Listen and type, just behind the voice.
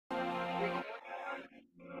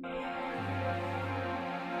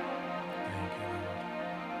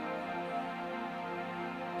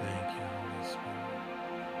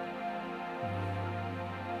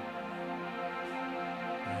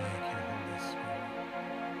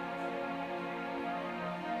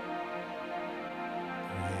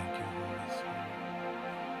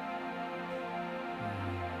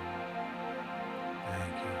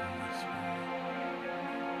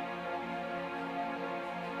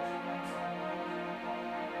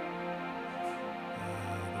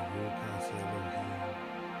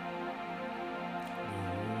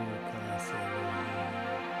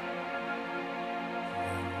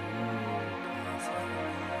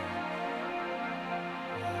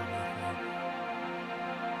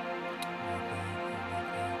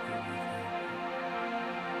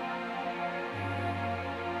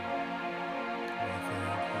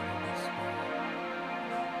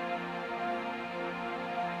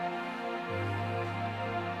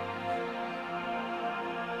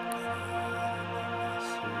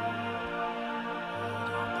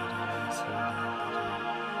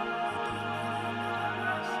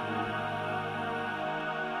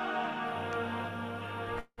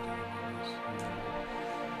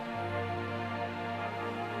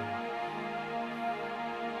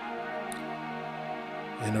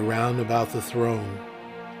And around about the throne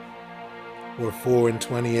were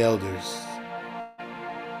 24 elders,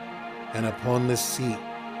 and upon the seat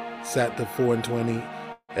sat the 24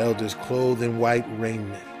 elders clothed in white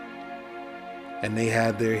raiment, and they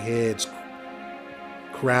had their heads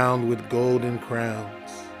crowned with golden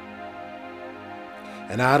crowns.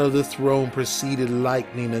 And out of the throne proceeded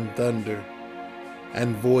lightning and thunder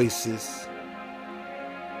and voices.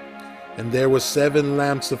 And there were 7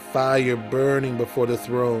 lamps of fire burning before the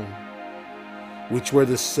throne, which were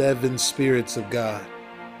the 7 spirits of God.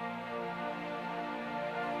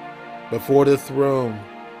 Before the throne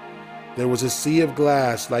there was a sea of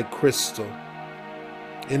glass like crystal.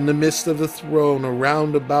 In the midst of the throne,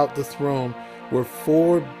 around about the throne, were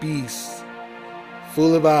 4 beasts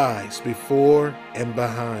full of eyes before and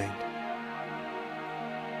behind.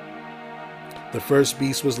 The first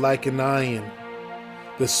beast was like an lion,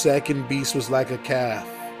 the second beast was like a calf,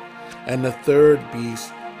 and the third beast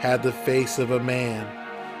had the face of a man,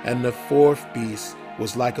 and the fourth beast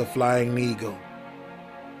was like a flying eagle.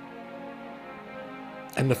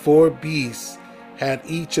 And the 4 beasts had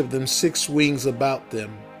each of them 6 wings about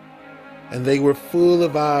them, and they were full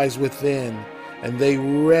of eyes within, and they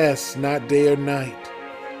rest not day or night,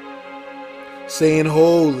 saying,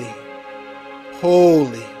 Holy,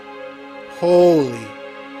 holy, holy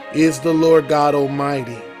is the Lord God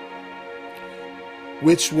Almighty,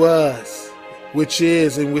 which was, which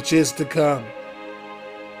is, and which is to come.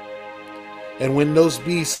 And when those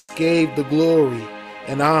beasts gave the glory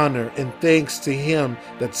and honor and thanks to him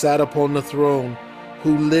that sat upon the throne,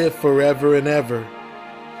 who lived forever and ever,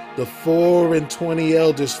 the 24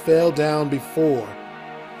 elders fell down before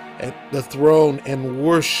at the throne and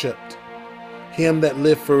worshipped him that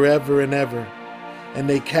lived forever and ever. And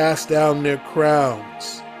they cast down their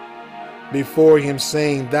crowns before him,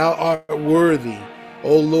 saying, Thou art worthy,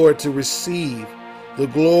 O Lord, to receive the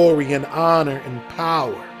glory and honor and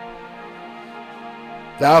power.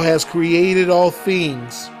 Thou hast created all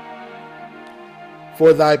things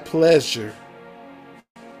for thy pleasure.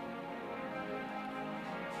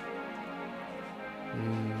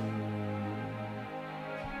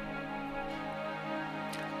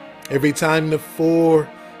 Every time the 4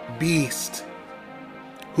 beasts,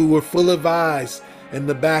 who were full of eyes in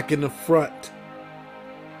the back and the front,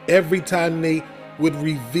 every time they would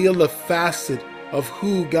reveal a facet of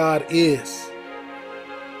who God is,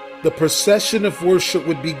 the procession of worship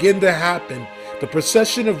would begin to happen. The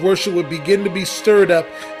procession of worship would begin to be stirred up,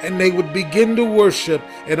 and they would begin to worship,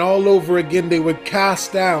 and all over again they would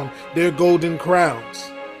cast down their golden crowns,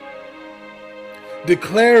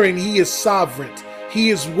 declaring he is sovereign, he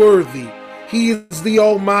is worthy, he is the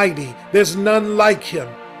Almighty, there's none like him.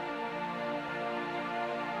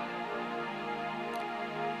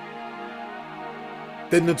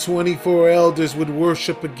 Then the 24 elders would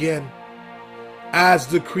worship again, as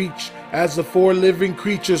the 4 living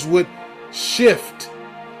creatures would shift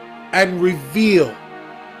and reveal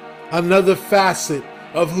another facet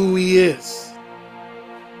of who he is.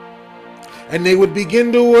 And they would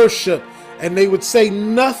begin to worship, and they would say,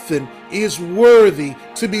 nothing is worthy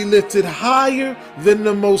to be lifted higher than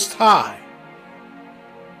the Most High.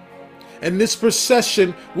 And this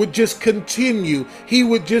procession would just continue. He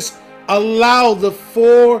would just allow the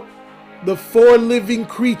four living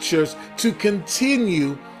creatures to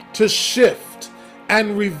continue to shift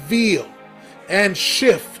and reveal and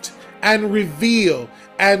shift and reveal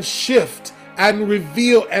and shift and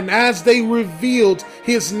reveal. And as they revealed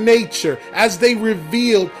his nature, as they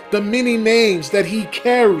revealed the many names that he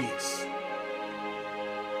carries,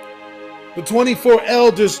 the 24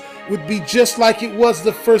 elders would be just like it was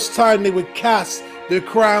the first time. They would cast their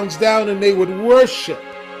crowns down and they would worship.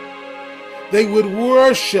 They would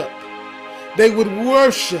worship. They would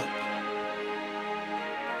worship.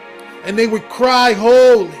 And they would cry,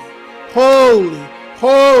 Holy, holy,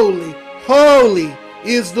 holy, holy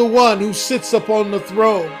is the one who sits upon the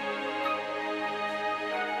throne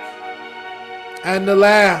and the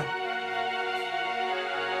Lamb.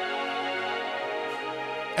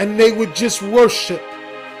 And they would just worship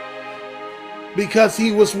because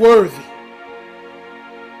he was worthy.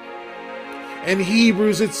 In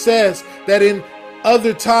Hebrews it says that in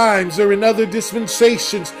other times or in other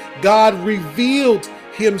dispensations, God revealed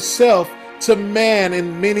himself to man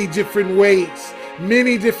in many different ways.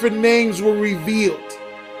 Many different names were revealed.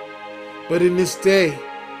 But in this day,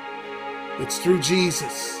 it's through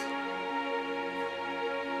Jesus.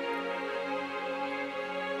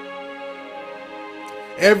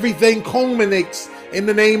 Everything culminates in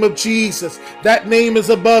the name of Jesus. That name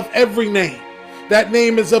is above every name. That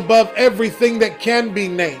name is above everything that can be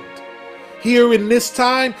named, here in this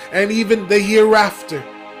time and even the hereafter.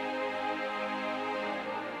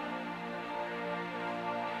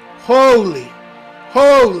 holy,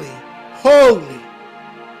 holy, holy,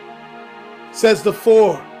 says the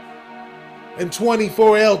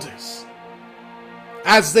 24 elders,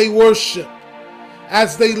 as they worship,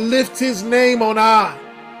 as they lift his name on high,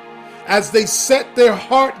 as they set their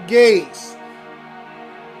heart gaze.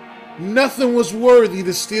 Nothing was worthy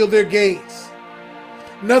to steal their gaze.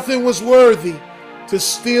 Nothing was worthy to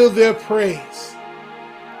steal their praise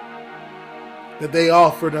that they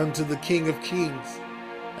offered unto the King of Kings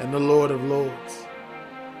and the Lord of Lords.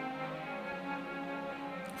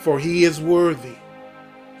 For he is worthy.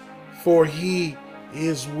 For he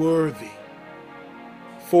is worthy.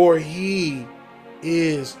 For he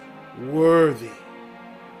is worthy.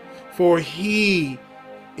 For he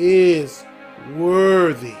is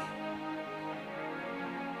worthy.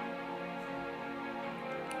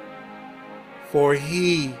 For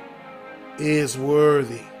he is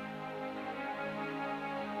worthy.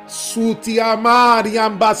 Suti amari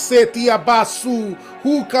ambaseti abasu,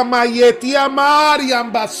 hukamayeti amari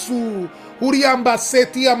ambasu, huri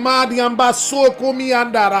ambaseti amari ambaso komi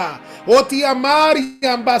andara. Oti amari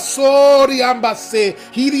ambasori ambase,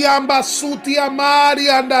 hiri ambasuti amari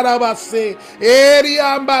andarabase, eri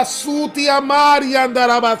ambasuti amari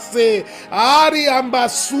andarabase, ari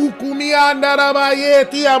ambasu kumi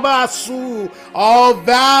andarabayeti abasu. All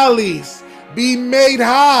valleys be made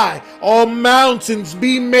high, all mountains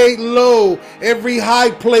be made low, every high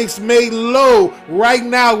place made low right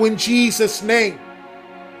now in Jesus' name.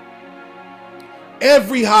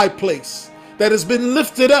 Every high place that has been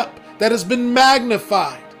lifted up, that has been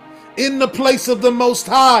magnified in the place of the Most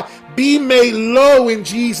High, be made low in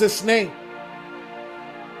Jesus' name.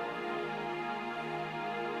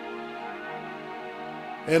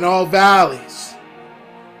 And all valleys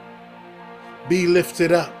be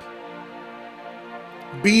lifted up,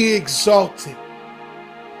 be exalted.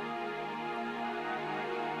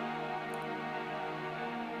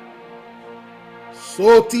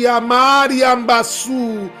 Soti amari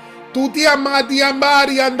ambasu, tuti amati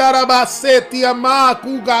amari andarabaseti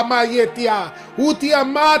amakuga mayetia, uti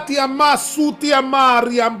amati amasuti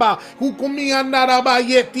amari amba, hukumi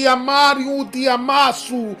andarabayeti amari uti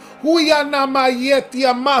amasu, huyana mayeti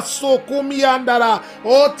amaso kumi andara,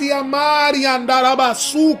 oti amari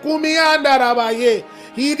andarabasu kumi andarabaye,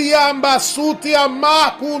 hidi ambasuti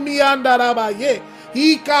amakumi andarabaye,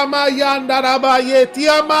 hikamayandarabayeti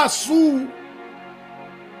amasu.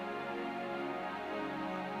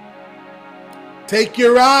 Take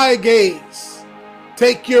your eye gaze,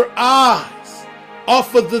 take your eyes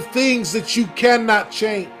off of the things that you cannot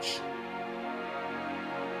change.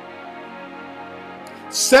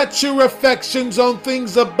 Set your affections on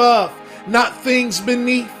things above, not things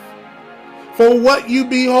beneath. For what you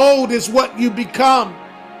behold is what you become.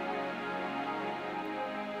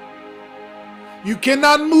 You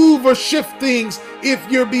cannot move or shift things if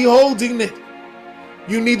you're beholding it.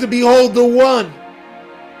 You need to behold the one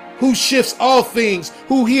who shifts all things,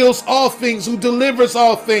 who heals all things, who delivers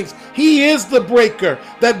all things. He is the breaker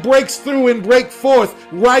that breaks through and breaks forth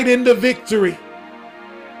right into victory.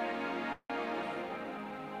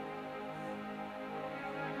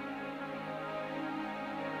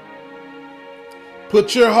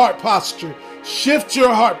 Put your heart posture, shift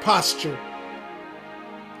your heart posture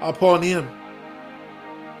upon him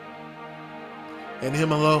and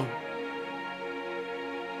him alone.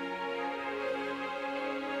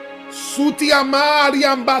 Suti amari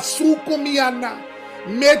amba sukumiana,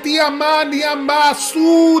 meti amani amba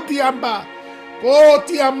suti amba,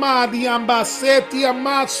 koti amani amba seti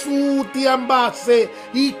amba suti amba se,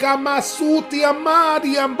 ikama suti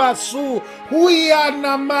amari amba su,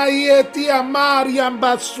 huyana mayeti amari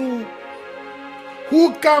amba su,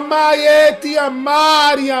 hukamayeti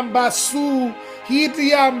amari amba su,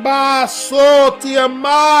 hiti amba soti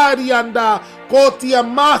amari anda, koti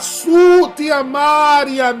amasuti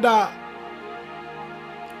amari anda.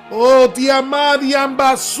 Oh, tiamari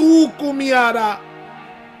ambasuku miara.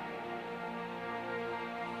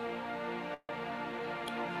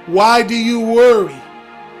 Why do you worry?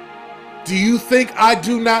 Do you think I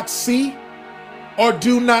do not see or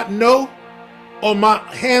do not know, or my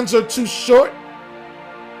hands are too short?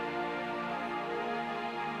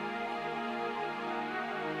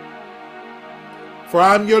 For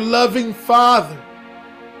I'm your loving Father,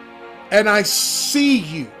 and I see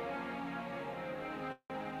you.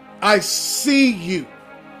 I see you.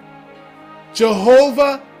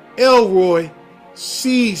 Jehovah Elroy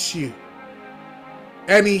sees you,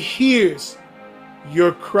 and he hears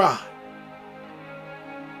your cry.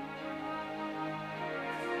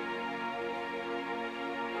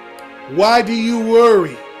 Why do you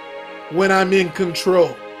worry when I'm in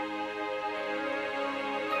control?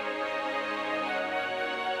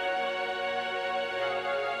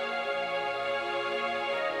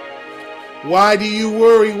 Why do you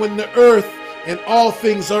worry when the earth and all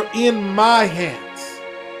things are in my hands?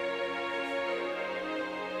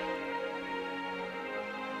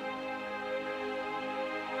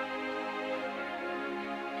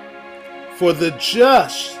 For the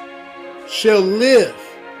just shall live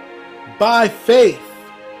by faith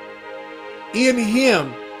in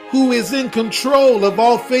him who is in control of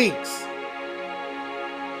all things.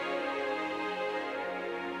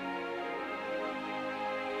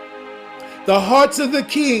 The hearts of the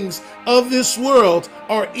kings of this world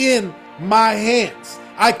are in my hands.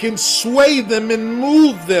 I can sway them and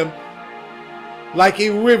move them like a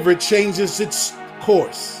river changes its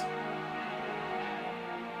course.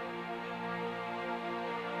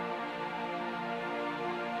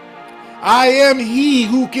 I am he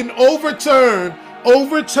who can overturn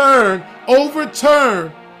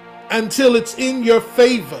until it's in your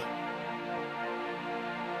favor.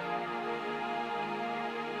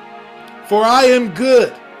 For I am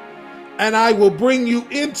good, and I will bring you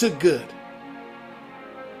into good.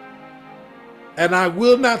 And I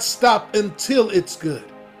will not stop until it's good.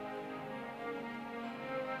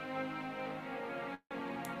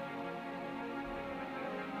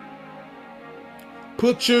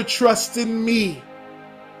 Put your trust in me.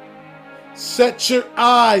 Set your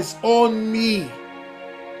eyes on me.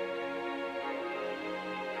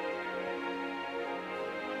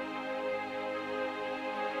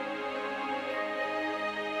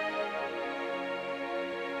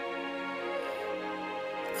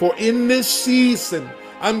 For in this season,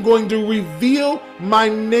 I'm going to reveal my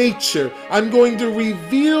nature. I'm going to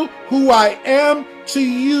reveal who I am to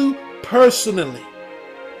you personally.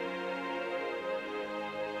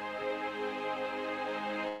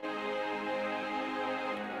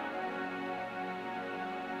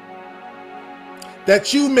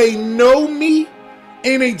 That you may know me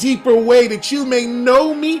in a deeper way, that you may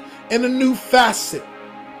know me in a new facet.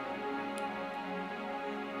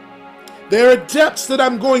 There are depths that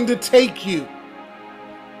I'm going to take you.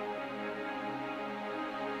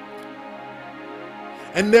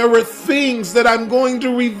 And there are things that I'm going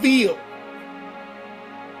to reveal.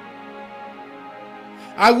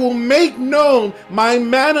 I will make known my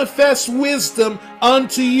manifest wisdom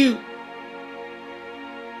unto you.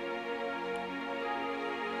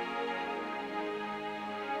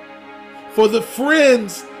 For the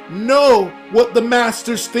friends know what the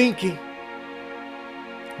master's thinking,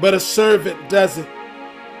 but a servant doesn't.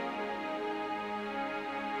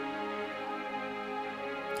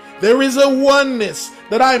 There is a oneness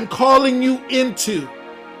that I am calling you into.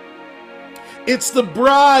 It's the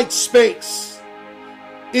bride space.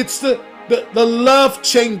 It's the love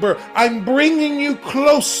chamber. I'm bringing you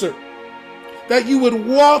closer, that you would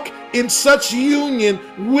walk in such union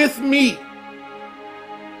with me.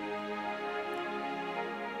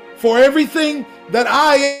 For everything that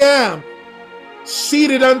I am,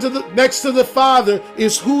 seated next to the Father,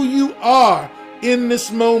 is who you are in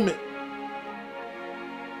this moment.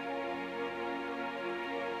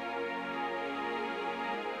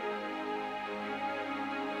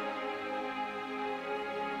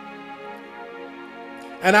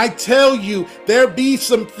 And I tell you, there be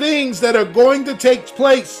some things that are going to take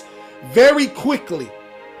place very quickly.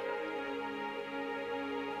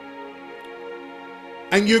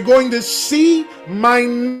 And you're going to see my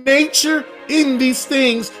nature in these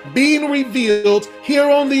things being revealed here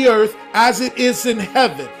on the earth as it is in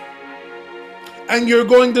heaven. And you're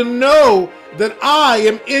going to know that I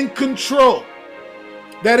am in control,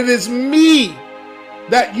 that it is me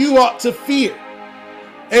that you ought to fear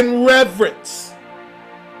and reverence.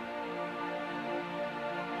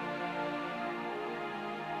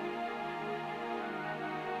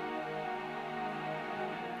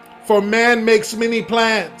 For man makes many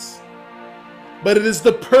plans, but it is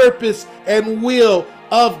the purpose and will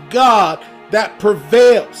of God that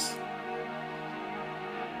prevails.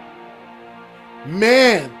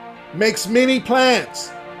 Man makes many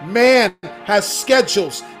plans. Man has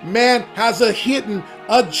schedules. Man has a hidden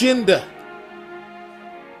agenda.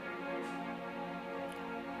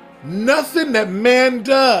 Nothing that man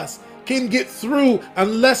does can get through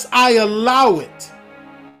unless I allow it.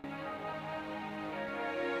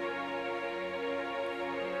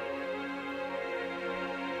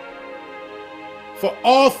 For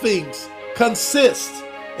all things consist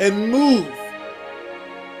and move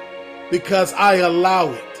because I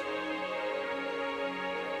allow it.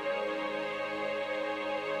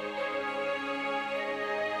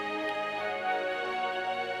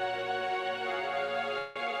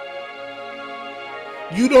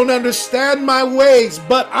 You don't understand my ways,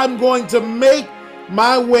 but I'm going to make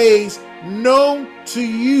my ways known to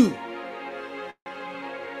you.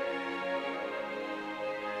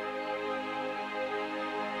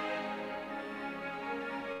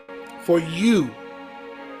 for you.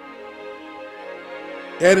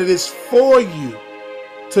 And it is for you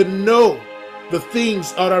to know the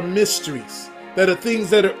things that are mysteries, that are things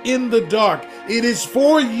that are in the dark. It is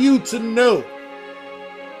for you to know.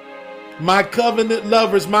 My covenant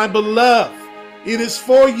lovers, my beloved, it is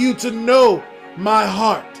for you to know my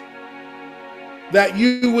heart, that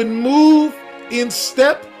you would move in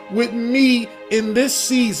step with me in this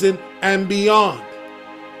season and beyond.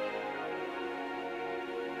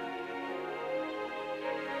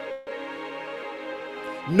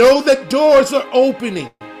 Know that doors are opening.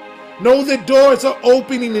 Know that doors are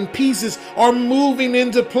opening and pieces are moving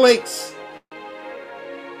into place.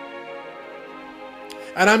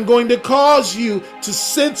 And I'm going to cause you to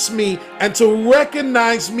sense me and to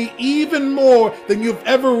recognize me even more than you've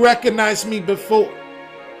ever recognized me before.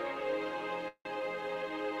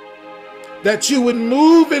 That you would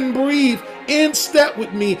move and breathe in step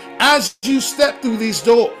with me as you step through these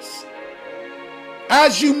doors,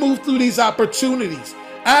 as you move through these opportunities,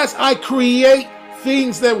 as I create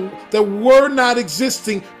things that were not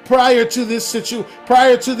existing prior to this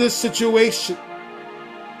situation.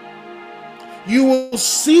 You will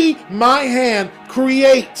see my hand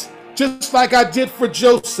create, just like I did for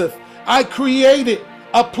Joseph. I created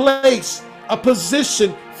a place, a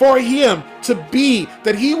position for him to be,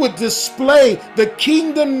 that he would display the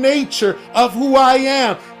kingdom nature of who I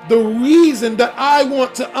am. The reason that I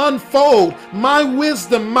want to unfold my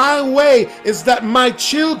wisdom, my way, is that my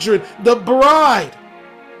children, the bride,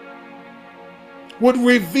 would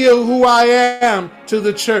reveal who I am to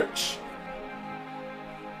the church.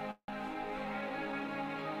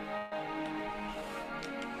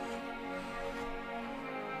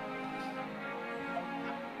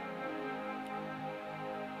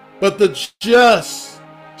 But the just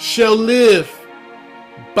shall live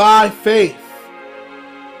by faith.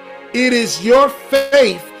 It is your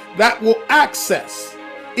faith that will access.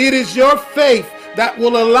 It is your faith that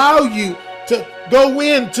will allow you to go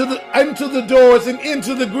into the doors and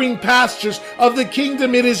into the green pastures of the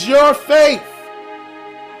kingdom. It is your faith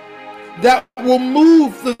that will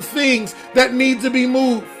move the things that need to be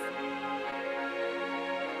moved.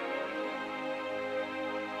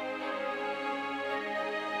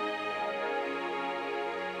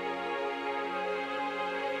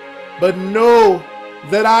 But know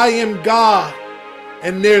that I am God,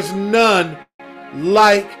 and there's none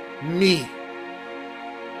like me.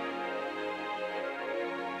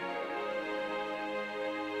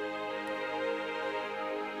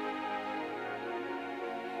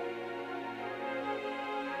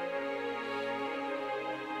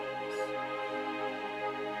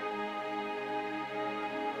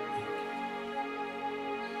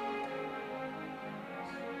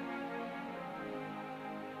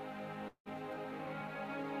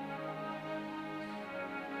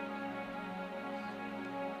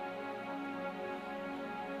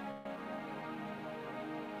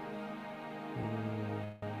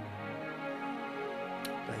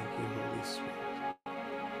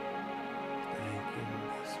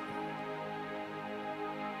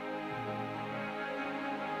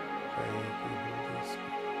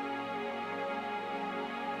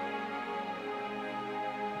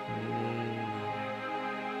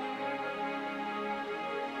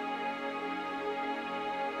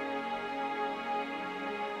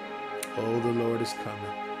 Oh, the Lord is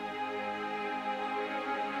coming.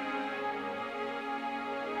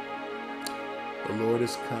 The Lord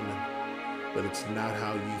is coming, but it's not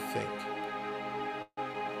how you think.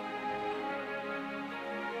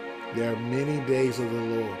 There are many days of the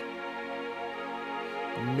Lord.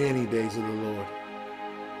 Many days of the Lord.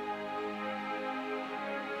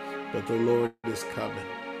 But the Lord is coming,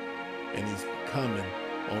 and he's coming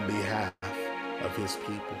on behalf of his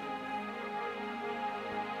people.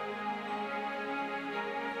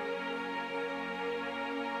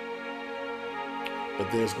 But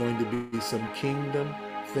there's going to be some kingdom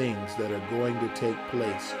things that are going to take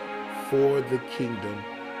place for the kingdom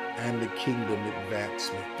and the kingdom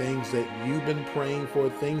advancement. Things that you've been praying for,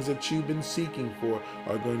 things that you've been seeking for,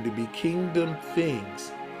 are going to be kingdom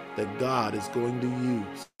things that God is going to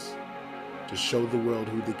use to show the world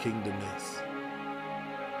who the kingdom is.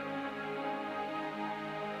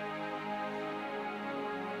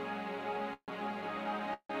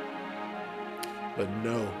 But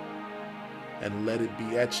know, and let it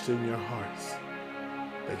be etched in your hearts,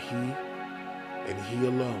 that he and he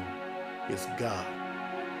alone is God,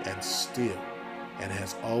 and still, and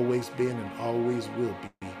has always been and always will be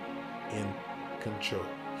in control.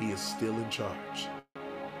 He is still in charge.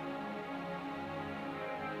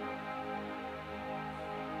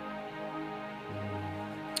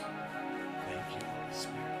 Thank you, Holy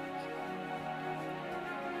Spirit.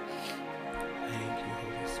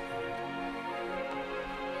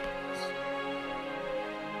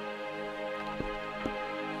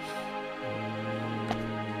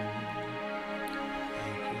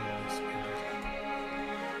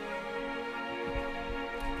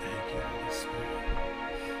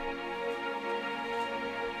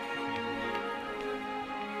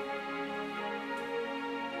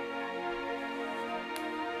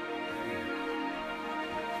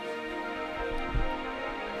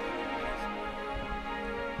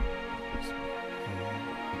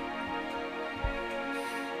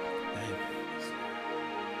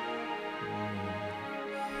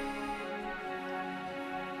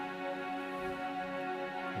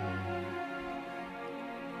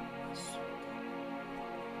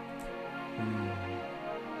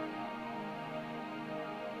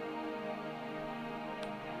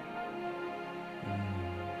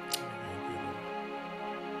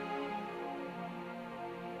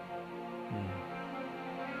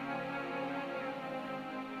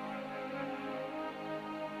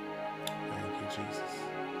 Jesus.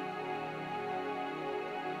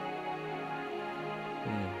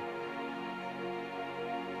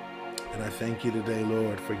 And I thank you today,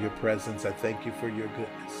 Lord, for your presence. I thank you for your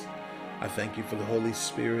goodness. I thank you for the Holy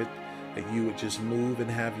Spirit, that you would just move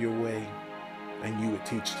and have your way. And you would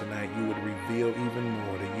teach tonight. You would reveal even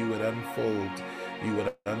more. That you would unfold. You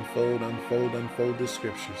would unfold the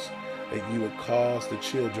scriptures. That you would cause the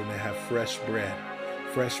children to have fresh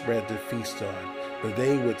bread to feast on. That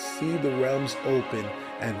they would see the realms open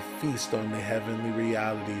and feast on the heavenly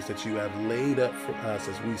realities that you have laid up for us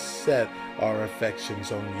as we set our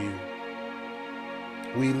affections on you.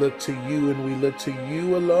 We look to you and we look to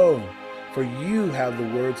you alone, for you have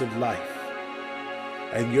the words of life.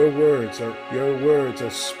 And your words are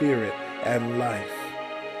spirit and life.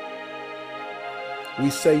 We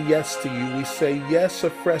say yes to you. We say yes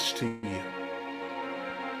afresh to you.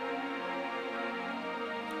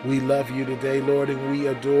 We love you today, Lord, and we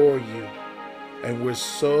adore you. And we're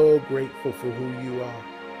so grateful for who you are.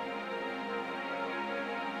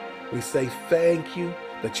 We say thank you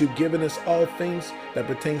that you've given us all things that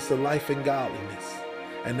pertains to life and godliness,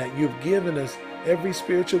 and that you've given us every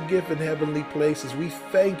spiritual gift in heavenly places. We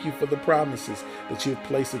thank you for the promises that you've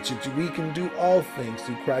placed, that we can do all things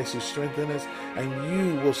through Christ who strengthens us, and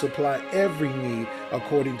you will supply every need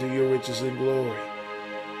according to your riches and glory.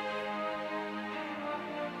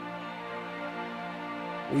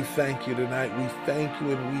 We thank you tonight. We thank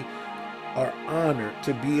you, and we are honored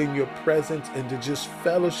to be in your presence and to just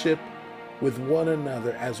fellowship with one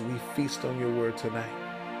another as we feast on your word tonight.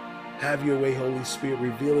 Have your way, Holy Spirit.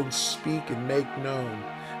 Reveal and speak and make known.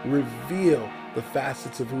 Reveal the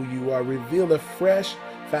facets of who you are. Reveal a fresh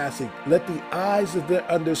facet. Let the eyes of their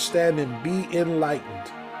understanding be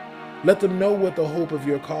enlightened. Let them know what the hope of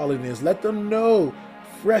your calling is. Let them know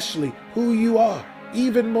freshly who you are,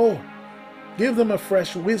 even more. Give them a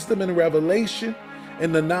fresh wisdom and revelation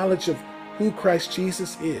in the knowledge of who Christ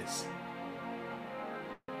Jesus is.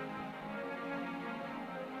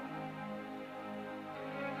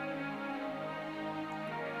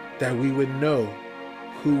 That we would know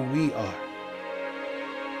who we are.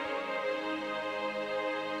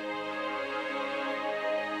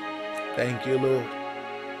 Thank you, Lord.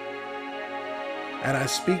 And I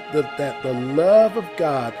speak that the love of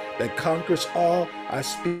God that conquers all, I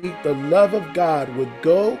speak the love of God would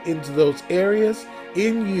go into those areas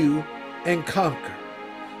in you and conquer.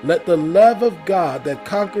 Let the love of God that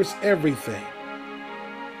conquers everything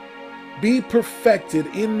be perfected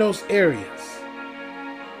in those areas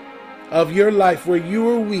of your life where you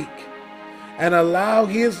are weak, and allow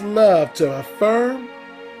his love to affirm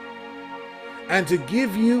and to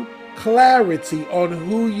give you clarity on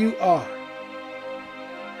who you are.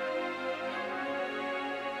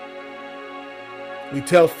 We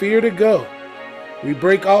tell fear to go. We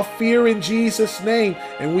break off fear in Jesus' name,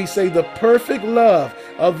 and we say the perfect love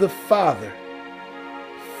of the Father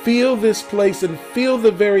fill this place and fill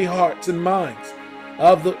the very hearts and minds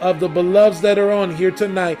of the beloveds that are on here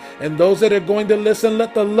tonight, and those that are going to listen.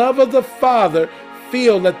 Let the love of the Father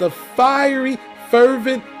fill. Let the fiery,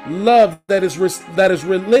 fervent love that is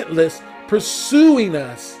relentless, pursuing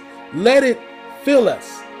us, let it fill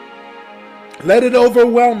us. Let it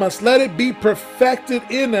overwhelm us. Let it be perfected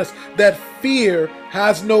in us, that fear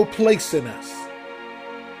has no place in us.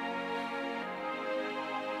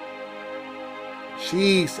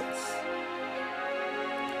 Jesus.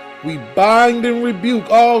 We bind and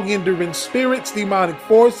rebuke all hindering spirits, demonic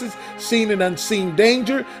forces, seen and unseen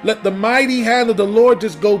danger. Let the mighty hand of the Lord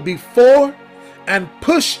just go before and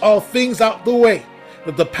push all things out the way.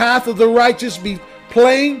 Let the path of the righteous be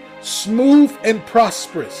plain, smooth, and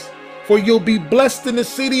prosperous. For you'll be blessed in the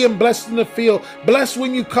city and blessed in the field. Blessed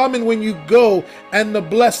when you come and when you go. And the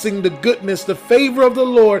blessing, the goodness, the favor of the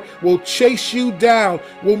Lord will chase you down,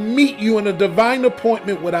 will meet you in a divine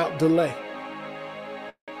appointment without delay.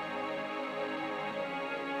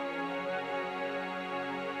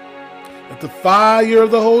 Let the fire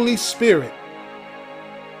of the Holy Spirit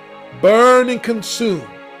burn and consume.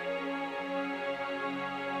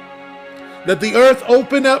 Let the earth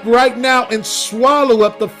open up right now and swallow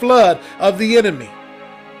up the flood of the enemy.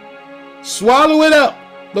 Swallow it up,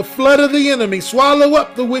 the flood of the enemy. Swallow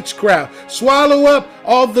up the witchcraft. Swallow up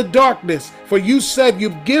all the darkness. For you said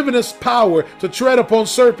you've given us power to tread upon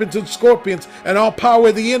serpents and scorpions and all power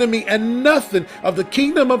of the enemy, and nothing of the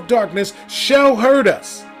kingdom of darkness shall hurt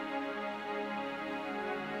us.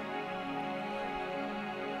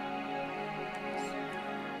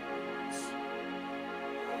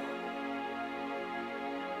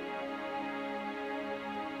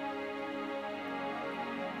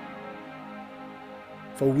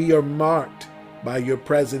 For we are marked by your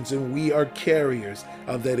presence, and we are carriers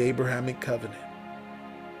of that Abrahamic covenant.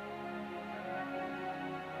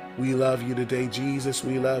 We love you today, Jesus.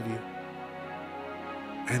 We love you.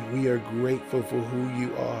 And we are grateful for who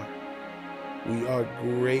you are. We are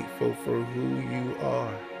grateful for who you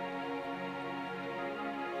are.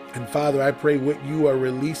 And Father, I pray what you are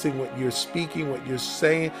releasing, what you're speaking, what you're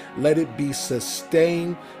saying, let it be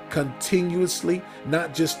sustained continuously,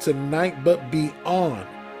 not just tonight, but beyond.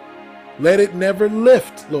 Let it never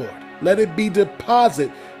lift, Lord. Let it be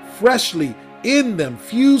deposited freshly in them,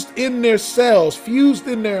 fused in their cells, fused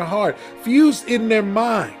in their heart, fused in their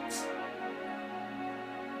minds.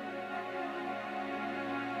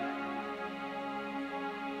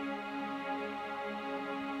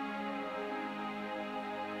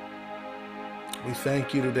 We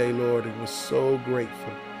thank you today, Lord, and we're so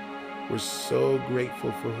grateful. We're so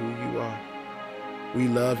grateful for who you are. We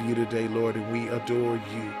love you today, Lord, and we adore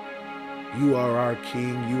you. You are our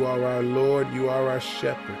King. You are our Lord. You are our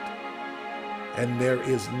shepherd. And there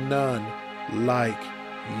is none like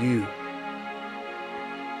you.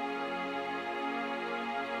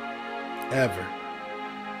 Ever.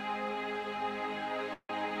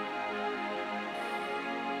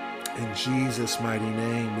 In Jesus' mighty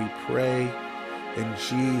name we pray. In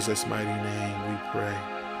Jesus' mighty name we pray.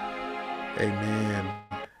 Amen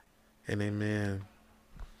and amen.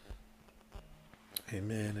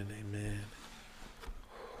 Amen and amen.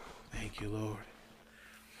 Thank you, Lord.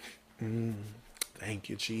 Thank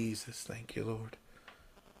you, Jesus. Thank you, Lord.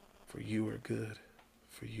 For you are good.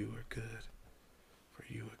 For you are good. For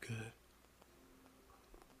you are good.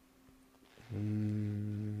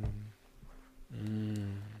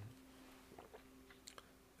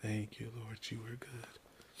 Thank you, Lord. You are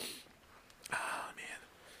good. Ah,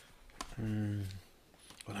 man.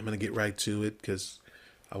 But I'm going to get right to it because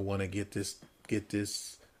I want to get this.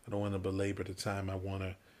 I don't want to belabor the time. I want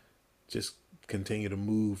to just continue to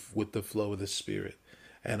move with the flow of the Spirit.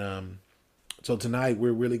 And so tonight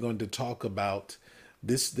we're really going to talk about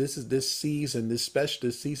this season, this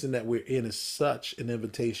season that we're in is such an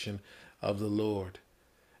invitation of the Lord.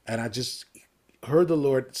 And I just heard the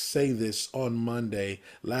Lord say this on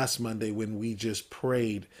last Monday, when we just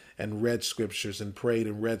prayed and read scriptures and prayed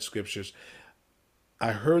and read scriptures.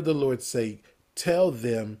 I heard the Lord say, tell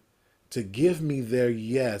them to give me their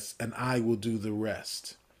yes, and I will do the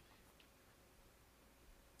rest.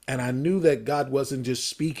 And I knew that God wasn't just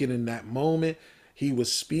speaking in that moment. He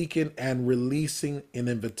was speaking and releasing an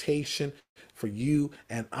invitation for you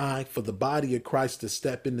and I, for the body of Christ to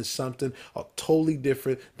step into something totally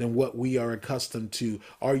different than what we are accustomed to.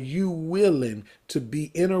 Are you willing to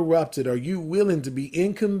be interrupted? Are you willing to be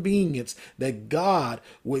inconvenienced that God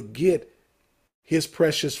would get his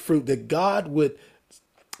precious fruit, that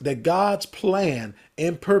God's plan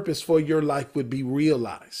and purpose for your life would be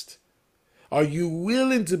realized? Are you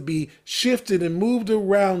willing to be shifted and moved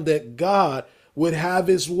around that God would have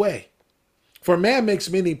his way? For man makes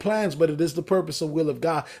many plans, but it is the purpose and will of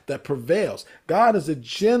God that prevails. God is a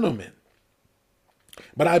gentleman.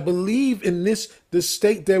 But I believe in this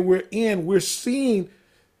state that we're in, we're seeing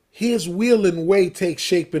his will and way take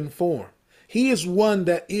shape and form. He is one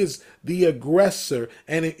that is the aggressor,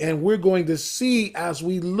 and we're going to see as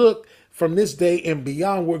we look from this day and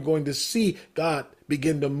beyond, we're going to see God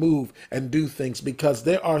begin to move and do things, because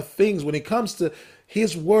there are things when it comes to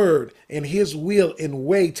his word and his will and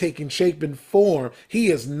way taking shape and form. He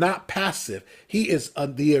is not passive. He is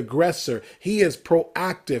the aggressor. He is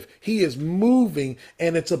proactive. He is moving,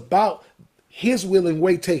 and it's about his will and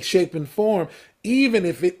way take shape and form, even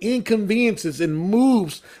if it inconveniences and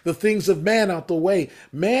moves the things of man out the way.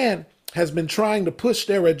 Man has been trying to push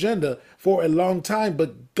their agenda for a long time,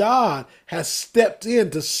 but God has stepped in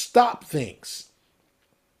to stop things.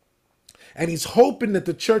 And he's hoping that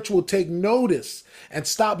the church will take notice and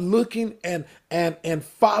stop looking and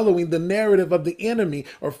following the narrative of the enemy,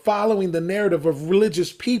 or following the narrative of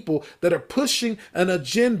religious people that are pushing an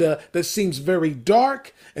agenda that seems very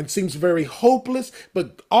dark and seems very hopeless.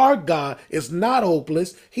 But our God is not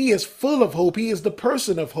hopeless. He is full of hope. He is the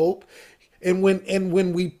person of hope. And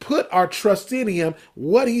when we put our trust in him,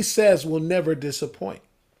 what he says will never disappoint.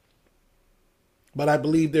 But I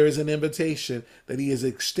believe there is an invitation that he is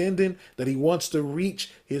extending, that he wants to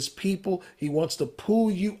reach his people. He wants to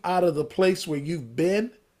pull you out of the place where you've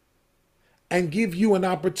been and give you an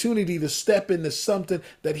opportunity to step into something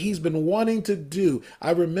that he's been wanting to do.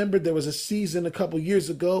 I remember there was a season a couple years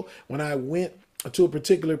ago when I went to a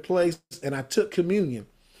particular place and I took communion,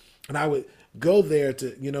 and I would go there to,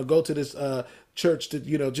 go to this church to,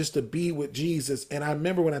 just to be with Jesus. And I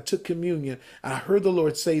remember when I took communion, I heard the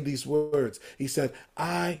Lord say these words. He said,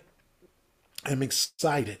 I I'm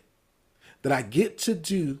excited that I get to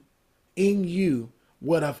do in you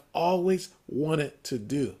what I've always wanted to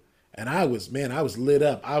do. And I was, man, I was lit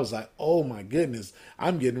up. I was like, oh my goodness,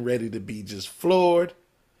 I'm getting ready to be just floored.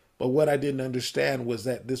 But what I didn't understand was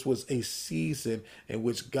that this was a season in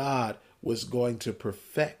which God was going to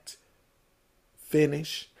perfect,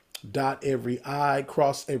 finish, dot every I,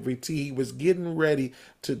 cross every T. He was getting ready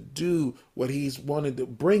to do what he's wanted to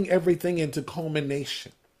bring everything into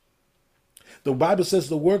culmination. The Bible says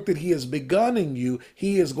the work that he has begun in you,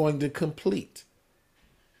 he is going to complete.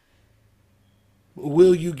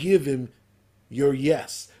 Will you give him your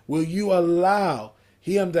yes? Will you allow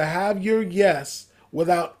him to have your yes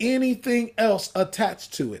without anything else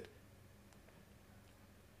attached to it?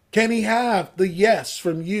 Can he have the yes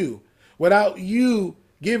from you without you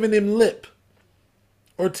giving him lip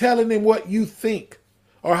or telling him what you think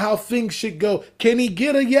or how things should go? Can he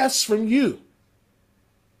get a yes from you?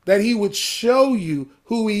 That he would show you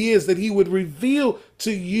who he is, that he would reveal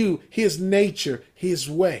to you his nature, his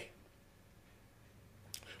way.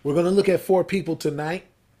 We're going to look at 4 people tonight.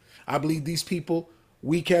 I believe these people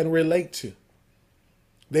we can relate to.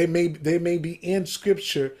 They may be in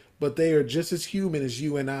scripture, but they are just as human as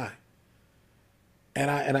you and I. And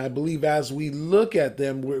I believe as we look at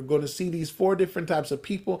them, we're going to see these 4 different types of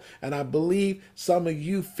people. And I believe some of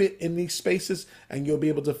you fit in these spaces and you'll be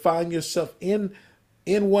able to find yourself in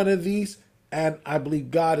one of these. And I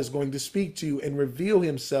believe God is going to speak to you and reveal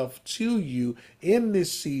himself to you in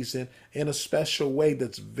this season in a special way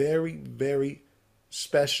that's very, very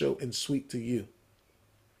special and sweet to you.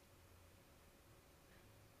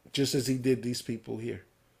 Just as he did these people here.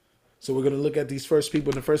 So we're going to look at these first people.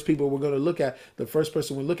 And the first people we're going to look at, the first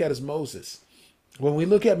person we look at is Moses. When we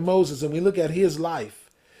look at Moses and we look at his life,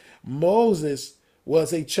 Moses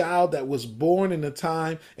was a child that was born in a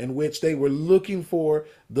time in which they were looking for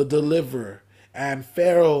the deliverer. And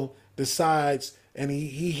Pharaoh decides, and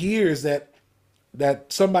he hears that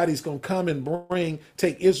somebody's going to come and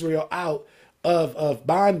take Israel out of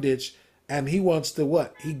bondage. And he wants to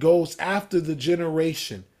what? He goes after the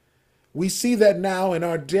generation. We see that now in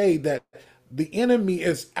our day that the enemy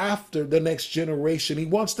is after the next generation. He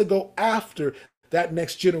wants to go after that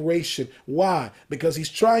next generation. Why? Because he's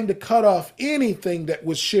trying to cut off anything that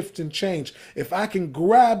would shift and change. If I can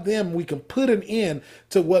grab them, we can put an end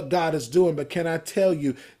to what God is doing. But can I tell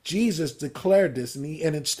you, Jesus declared this, and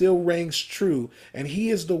it still rings true. And he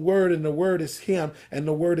is the word, and the word is him, and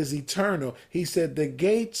the word is eternal. He said the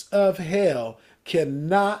gates of hell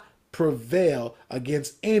cannot prevail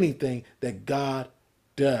against anything that God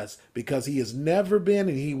does, because he has never been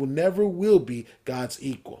and he will never will be God's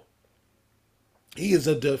equal. He is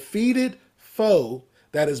a defeated foe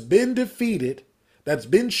that has been defeated, that's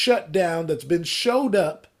been shut down, that's been showed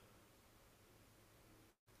up,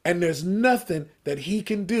 and there's nothing that he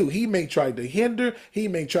can do. He may try to hinder, he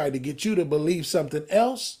may try to get you to believe something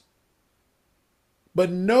else,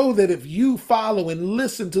 but know that if you follow and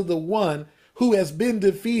listen to the one who has been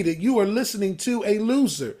defeated, you are listening to a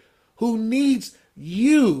loser who needs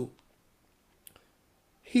you.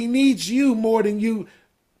 He needs you more than you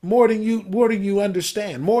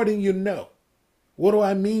understand, more than you know. What do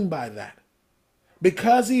I mean by that?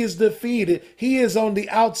 Because he is defeated, he is on the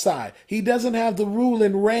outside. He doesn't have the rule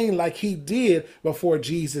and reign like he did before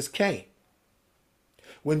Jesus came.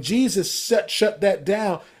 When Jesus shut that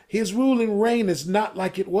down, his rule and reign is not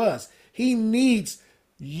like it was. He needs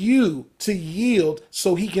you to yield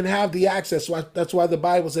so he can have the access. So that's why the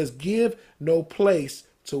Bible says, give no place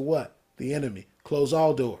to what? The enemy. Close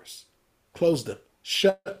all doors. Close them.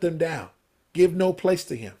 Shut them down. Give no place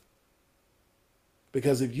to him.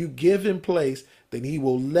 Because if you give him place, then he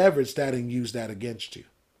will leverage that and use that against you.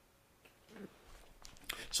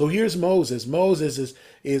 So here's Moses. Moses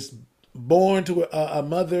is born to a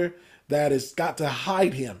mother that has got to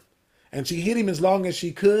hide him. And she hid him as long as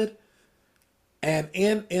she could. And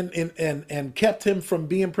kept him from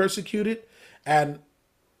being persecuted, and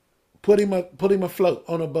put him afloat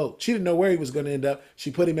on a boat. She didn't know where he was going to end up. She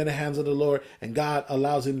put him in the hands of the Lord, and God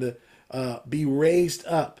allows him to be raised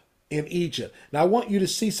up in Egypt. Now I want you to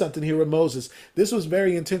see something here with Moses. This was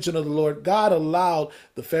very intentional of the Lord. God allowed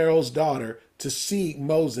the Pharaoh's daughter to see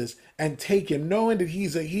Moses and take him, knowing that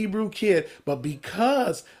he's a Hebrew kid, but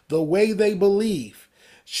because the way they believe,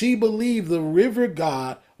 she believed the river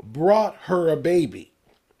god brought her a baby.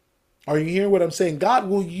 Are you hearing what I'm saying? God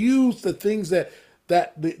will use the things that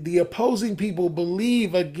the opposing people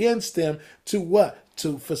believe against them to what?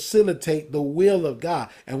 To facilitate the will of God.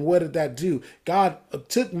 And what did that do? God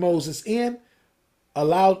took Moses in,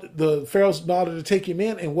 allowed the Pharaoh's daughter to take him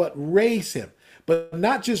in, and what? Raise him. But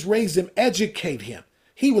not just raise him, educate him.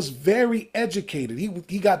 He was very educated.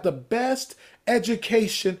 He got the best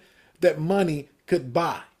education that money could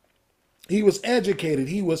buy. He was educated.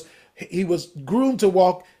 He was groomed to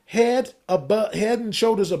walk head and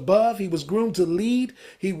shoulders above. He was groomed to lead.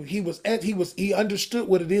 He understood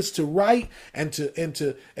what it is to write and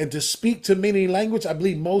to speak to many languages. I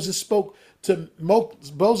believe Moses spoke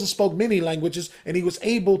many languages, and he was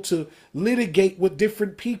able to litigate with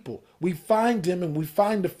different people. We find him, and we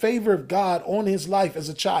find the favor of God on his life as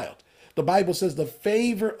a child. The Bible says the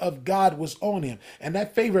favor of God was on him, and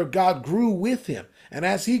that favor of God grew with him. And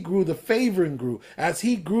as he grew, the favoring grew. As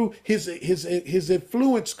he grew, his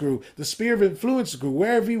influence grew. The sphere of influence grew.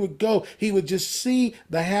 Wherever he would go, he would just see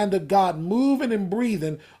the hand of God moving and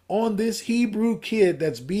breathing on this Hebrew kid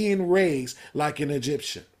that's being raised like an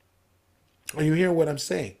Egyptian. Are you hearing what I'm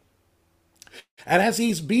saying? And as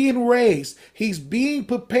he's being raised, he's being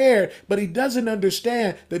prepared, but he doesn't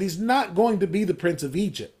understand that he's not going to be the Prince of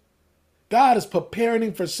Egypt. God is preparing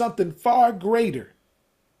him for something far greater.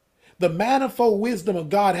 The manifold wisdom of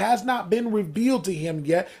God has not been revealed to him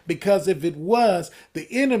yet, because if it was, the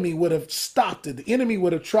enemy would have stopped it. The enemy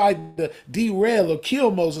would have tried to derail or kill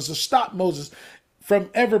Moses or stop Moses from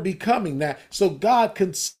ever becoming that. So God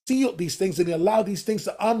concealed these things, and he allowed these things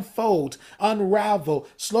to unfold, unravel,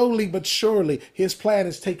 slowly but surely. His plan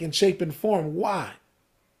is taking shape and form. Why?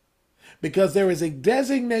 Because there is a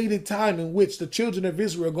designated time in which the children of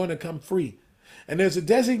Israel are going to come free. And there's a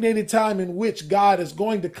designated time in which God is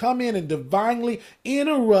going to come in and divinely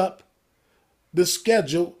interrupt the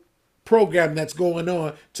scheduled program that's going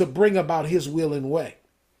on to bring about his will and way.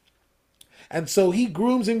 And so he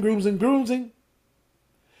grooms and grooms and grooms him,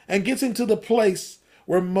 and gets into the place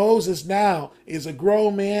where Moses now is a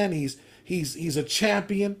grown man. He's a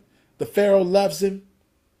champion. The Pharaoh loves him.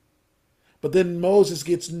 But then Moses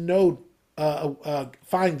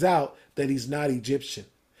finds out that he's not Egyptian.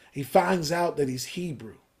 He finds out that he's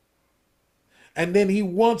Hebrew. And then he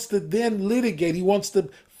wants to then litigate. He wants to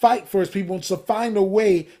fight for his people. He wants to find a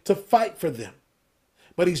way to fight for them.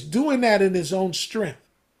 But he's doing that in his own strength.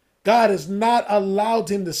 God has not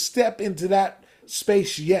allowed him to step into that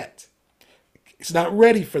space yet. He's not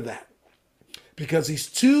ready for that, because he's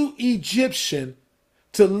too Egyptian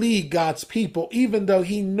to lead God's people. Even though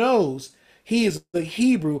he knows he is a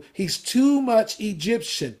Hebrew, he's too much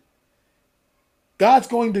Egyptian. God's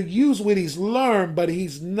going to use what he's learned, but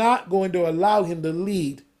he's not going to allow him to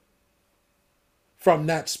lead from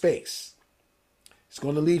that space. He's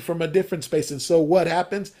going to lead from a different space. And so what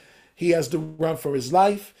happens? He has to run for his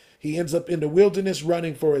life. He ends up in the wilderness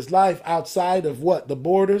running for his life outside of what? The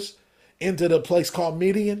borders, into the place called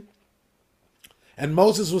Midian. And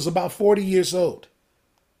Moses was about 40 years old.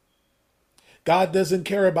 God doesn't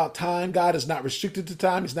care about time. God is not restricted to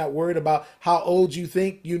time. He's not worried about how old you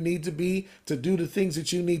think you need to be to do the things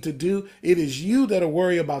that you need to do. It is you that are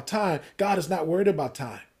worried about time. God is not worried about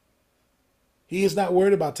time. He is not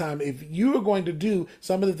worried about time. If you are going to do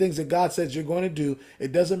some of the things that God says you're going to do,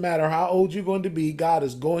 it doesn't matter how old you're going to be. God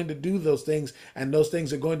is going to do those things, and those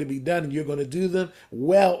things are going to be done, and you're going to do them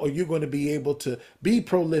well, or you're going to be able to be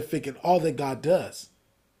prolific in all that God does.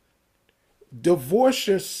 Divorce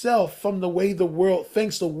yourself from the way the world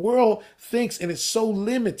thinks. The world thinks, and it's so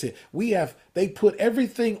limited. They put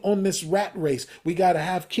everything on this rat race. We got to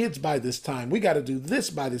have kids by this time. We got to do this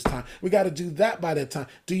by this time. We got to do that by that time.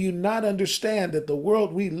 Do you not understand that the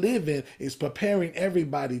world we live in is preparing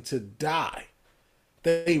everybody to die?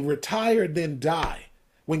 They retire, then die.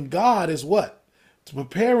 When God is what? It's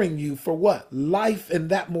preparing you for what? Life, and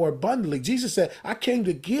that more abundantly. Jesus said, I came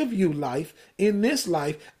to give you life in this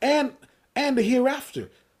life and the hereafter.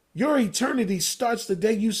 Your eternity starts the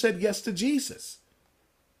day you said yes to Jesus.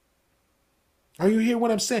 Are you hearing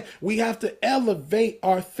what I'm saying? We have to elevate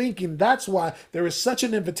our thinking. That's why there is such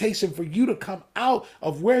an invitation for you to come out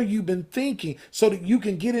of where you've been thinking, so that you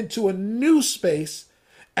can get into a new space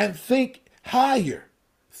and think higher.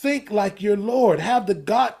 Think like your Lord. Have the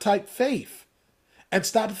God type faith, and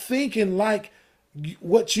stop thinking like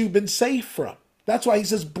what you've been saved from. That's why he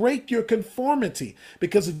says break your conformity,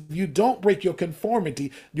 because if you don't break your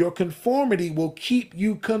conformity will keep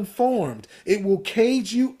you conformed. It will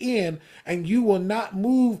cage you in, and you will not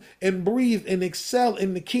move and breathe and excel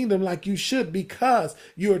in the kingdom like you should, because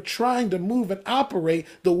you're trying to move and operate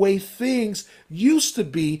the way things used to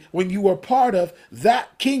be when you were part of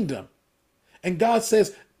that kingdom. And God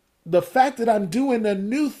says, the fact that I'm doing a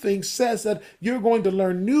new thing says that you're going to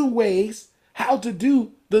learn new ways how to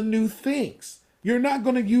do the new things. You're not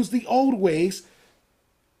going to use the old ways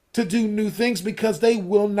to do new things, because they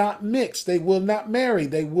will not mix. They will not marry.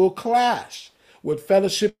 They will clash. What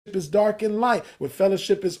fellowship is dark and light? What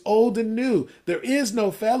fellowship is old and new? There is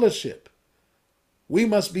no fellowship. We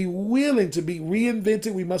must be willing to be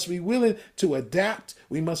reinvented. We must be willing to adapt.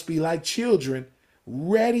 We must be like children,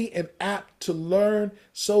 ready and apt to learn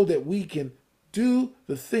so that we can do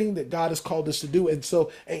the thing that God has called us to do. And so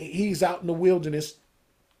he's out in the wilderness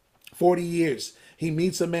 40 years. He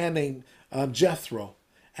meets a man named Jethro,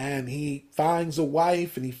 and he finds a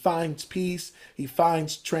wife, and he finds peace. He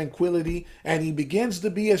finds tranquility, and he begins to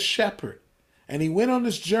be a shepherd. And he went on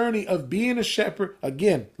this journey of being a shepherd,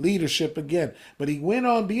 again, leadership again. But he went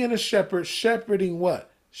on being a shepherd, shepherding what?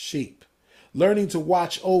 Sheep. Learning to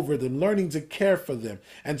watch over them, learning to care for them.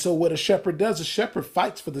 And so what a shepherd does, a shepherd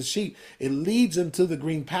fights for the sheep. It leads them to the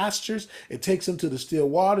green pastures. It takes them to the still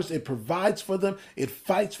waters. It provides for them. It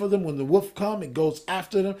fights for them. When the wolf comes, it goes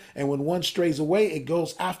after them. And when one strays away, it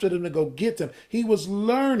goes after them to go get them. He was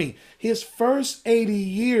learning. His first 80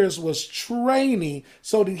 years was training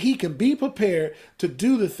so that he can be prepared to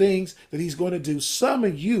do the things that he's going to do. Some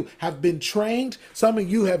of you have been trained. Some of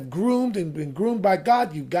you have groomed and been groomed by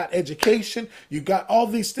God. You've got education. You got all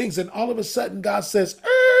these things, and all of a sudden God says,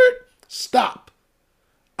 stop.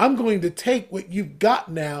 I'm going to take what you've got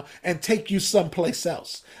now and take you someplace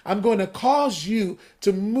else. I'm going to cause you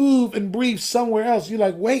to move and breathe somewhere else. You're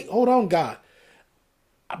like, wait, hold on, God.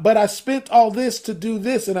 But I spent all this to do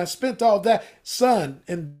this, and I spent all that. Son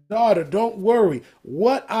and daughter, don't worry.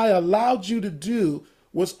 What I allowed you to do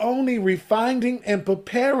was only refining and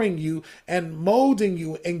preparing you and molding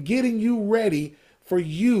you and getting you ready for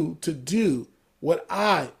you to do what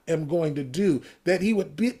I am going to do, that he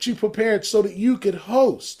would get you prepared so that you could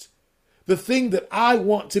host the thing that I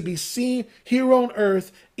want to be seen here on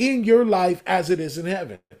earth in your life as it is in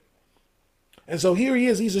heaven. And so here he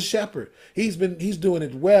is. He's a shepherd. He's doing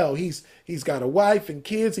it well. He's got a wife and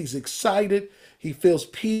kids. He's excited. He feels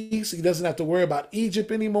peace. He doesn't have to worry about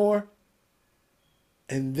Egypt anymore.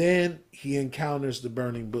 And then he encounters the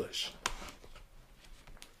burning bush. I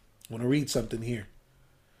want to read something here.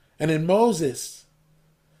 And in Moses,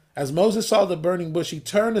 as Moses saw the burning bush, he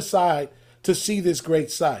turned aside to see this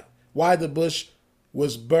great sight. Why the bush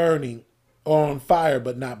was burning or on fire,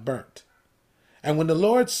 but not burnt. And when the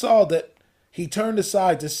Lord saw that he turned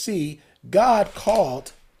aside to see, God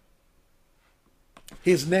called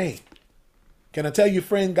his name. Can I tell you,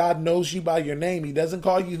 friend, God knows you by your name. He doesn't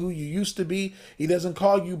call you who you used to be. He doesn't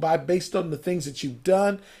call you based on the things that you've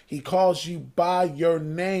done. He calls you by your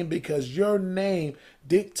name because your name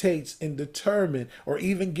dictates and determines or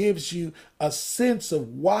even gives you a sense of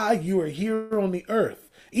why you are here on the earth.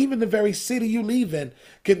 Even the very city you live in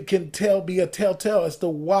can be a telltale as to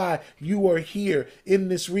why you are here in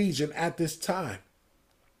this region at this time.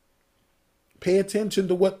 Pay attention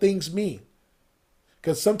to what things mean.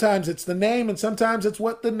 Because sometimes it's the name and sometimes it's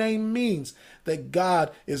what the name means that God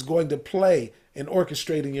is going to play and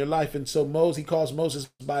orchestrate in your life. And so he calls Moses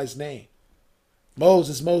by his name.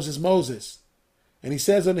 Moses, Moses, Moses. And he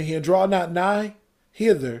says unto him, draw not nigh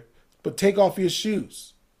hither, but take off your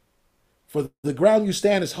shoes. For the ground you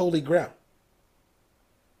stand is holy ground.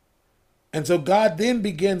 And so God then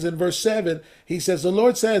begins in verse 7. He says, the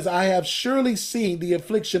Lord says, I have surely seen the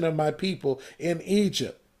affliction of my people in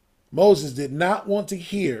Egypt. Moses did not want to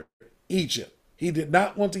hear Egypt. He did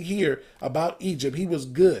not want to hear about Egypt. He was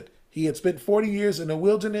good. He had spent 40 years in the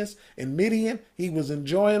wilderness in Midian. He was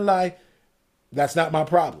enjoying life. That's not my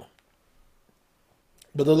problem.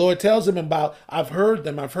 But the Lord tells him about, I've heard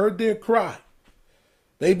them. I've heard their cry.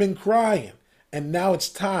 They've been crying. And now it's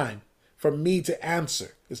time for me to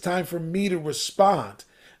answer. It's time for me to respond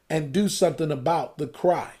and do something about the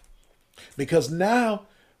cry. Because now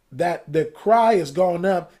that the cry has gone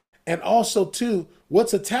up, and also, too,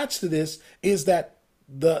 what's attached to this is that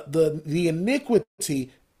the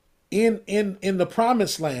iniquity in the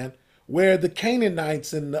promised land, where the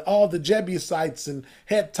Canaanites and all the Jebusites and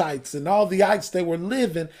Hittites and all the ites that were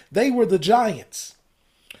living, they were the giants.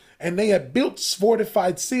 And they had built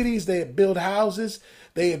fortified cities. They had built houses.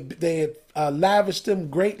 They had lavished them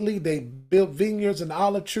greatly. They built vineyards and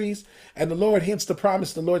olive trees. And the Lord, hence the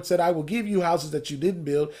promise, the Lord said, I will give you houses that you didn't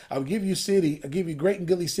build. I will give you great and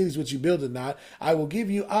goodly cities which you builded not. I will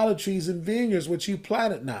give you olive trees and vineyards which you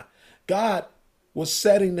planted not. God was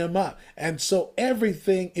setting them up. And so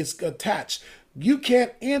everything is attached. You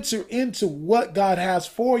can't enter into what God has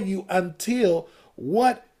for you until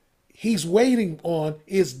what he's waiting on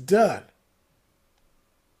is done.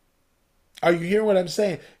 Are you hearing what I'm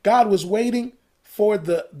saying? God was waiting for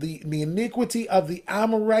the iniquity of the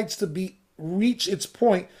Amorites to reach its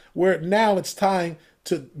point where now it's time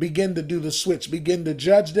to begin to do the switch, begin to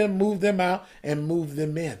judge them, move them out, and move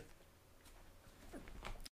them in.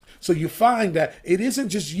 So you find that it isn't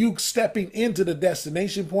just you stepping into the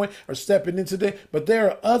destination point or stepping into but there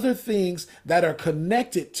are other things that are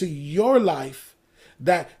connected to your life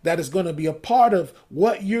that is going to be a part of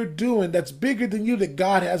what you're doing that's bigger than you, that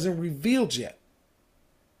God hasn't revealed yet.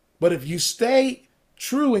 But if you stay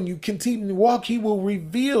true and you continue to walk, he will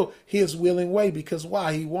reveal his willing way. Because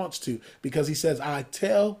why? He wants to. Because he says, I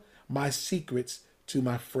tell my secrets to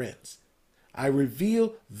my friends. I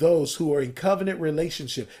reveal those who are in covenant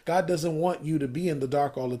relationship. God doesn't want you to be in the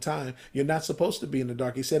dark all the time. You're not supposed to be in the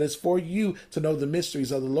dark. He said it's for you to know the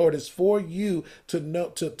mysteries of the Lord. It's for you to know,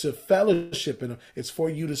 to fellowship in him. It's for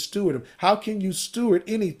you to steward him. How can you steward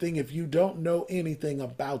anything if you don't know anything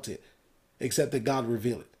about it except that God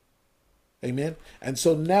revealed it? Amen. And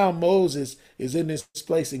so now Moses is in this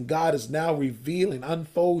place and God is now revealing,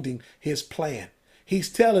 unfolding his plan. He's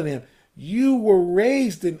telling him, you were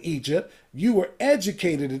raised in Egypt. You were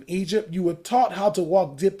educated in Egypt. You were taught how to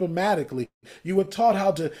walk diplomatically. You were taught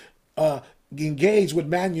how to engage with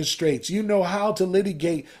magistrates. You know how to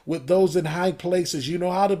litigate with those in high places. You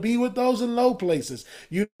know how to be with those in low places.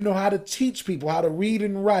 You know how to teach people how to read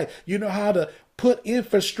and write. You know how to put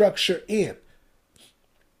infrastructure in.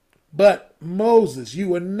 But Moses, you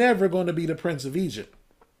were never going to be the prince of Egypt.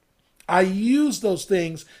 I use those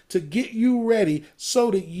things to get you ready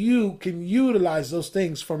so that you can utilize those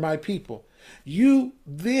things for my people. You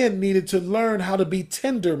then needed to learn how to be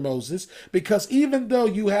tender, Moses, because even though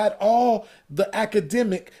you had all the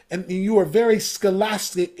academic and you were very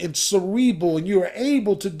scholastic and cerebral and you were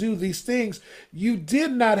able to do these things, you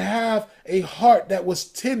did not have a heart that was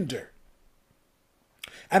tender.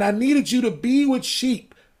 And I needed you to be with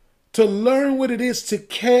sheep, to learn what it is to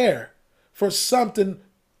care for something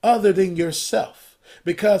other than yourself,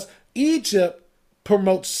 because Egypt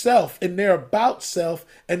promotes self and they're about self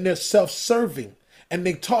and they're self-serving and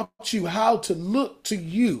they taught you how to look to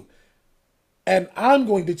you. And I'm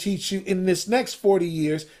going to teach you in this next 40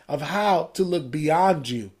 years of how to look beyond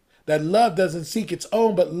you. That love doesn't seek its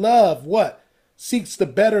own, but love what? Seeks the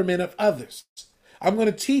betterment of others. I'm going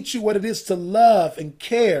to teach you what it is to love and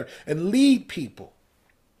care and lead people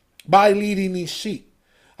by leading these sheep.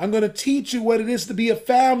 I'm going to teach you what it is to be a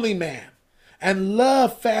family man and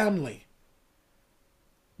love family.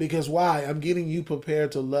 Because why? I'm getting you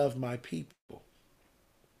prepared to love my people.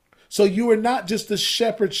 So you are not just a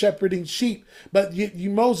shepherd shepherding sheep, but you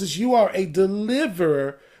Moses, you are a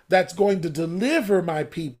deliverer that's going to deliver my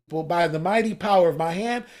people by the mighty power of my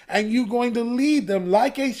hand, and you're going to lead them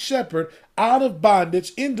like a shepherd out of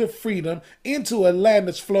bondage into freedom, into a land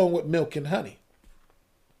that's flowing with milk and honey.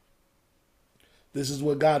 This is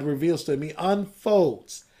what God reveals to me,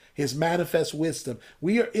 unfolds his manifest wisdom.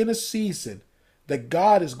 We are in a season that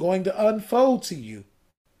God is going to unfold to you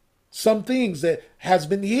some things that has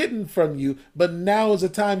been hidden from you, but now is a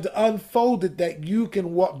time to unfold it that you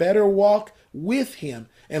can better walk with him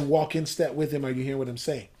and walk in step with him. Are you hearing what I'm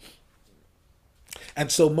saying?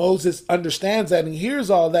 And so Moses understands that and he hears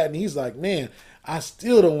all that and he's like, man, I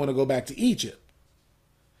still don't want to go back to Egypt.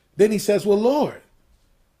 Then he says, well, Lord,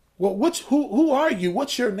 well, who are you?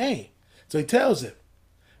 What's your name? So he tells him.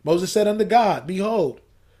 Moses said unto God, behold,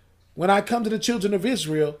 when I come to the children of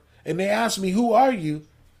Israel and they ask me, who are you?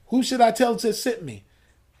 Who should I tell to sent me?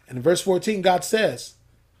 And in verse 14, God says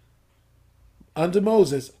unto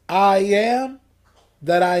Moses, I am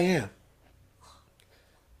that I am.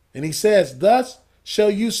 And he says, thus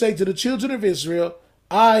shall you say to the children of Israel,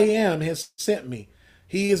 I am has sent me.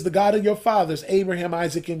 He is the God of your fathers, Abraham,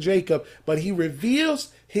 Isaac, and Jacob. But he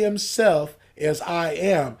reveals himself as I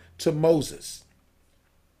am to Moses.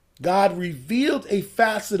 God revealed a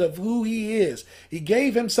facet of who he is. He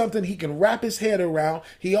gave him something he can wrap his head around.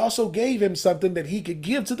 He also gave him something that he could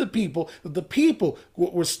give to the people, that the people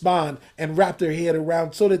would respond and wrap their head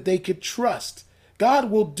around so that they could trust.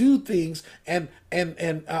 God will do things and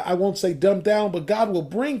I won't say dumb down, but God will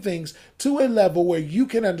bring things to a level where you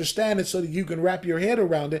can understand it so that you can wrap your head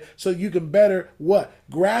around it so you can better what?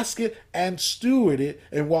 Grasp it and steward it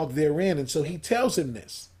and walk therein. And so he tells him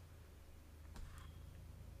this.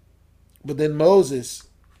 But then Moses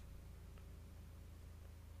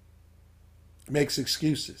makes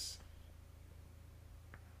excuses.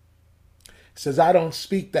 He says, I don't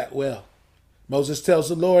speak that well. Moses tells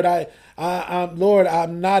the Lord, Lord,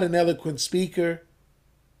 I'm not an eloquent speaker.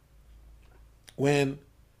 When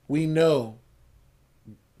we know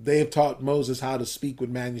they have taught Moses how to speak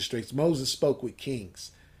with magistrates. Moses spoke with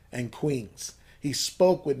kings and queens. He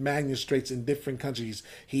spoke with magistrates in different countries.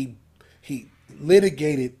 He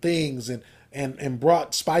litigated things and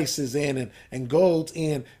brought spices in and gold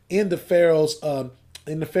in the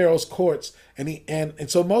Pharaoh's courts. And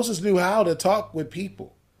so Moses knew how to talk with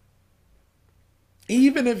people.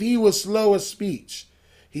 Even if he was slow of speech,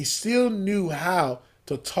 he still knew how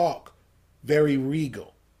to talk very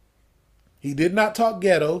regal. He did not talk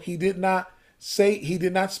ghetto. He did not speak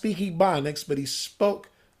Ebonics, but he spoke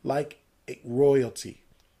like a royalty.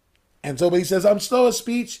 And so when he says, I'm slow of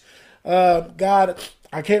speech, God,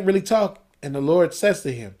 I can't really talk. And the Lord says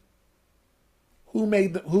to him, who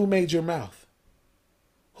made your mouth?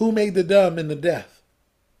 Who made the dumb and the deaf?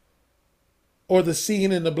 Or the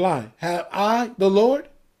seeing and the blind? Have I, the Lord?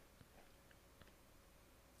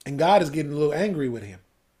 And God is getting a little angry with him.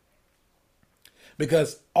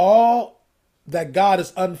 Because all that God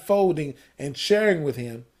is unfolding and sharing with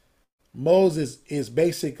him, Moses is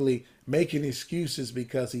basically making excuses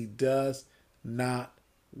because he does not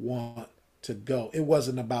want to go. It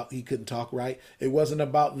wasn't about he couldn't talk right. It wasn't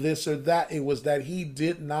about this or that. It was that he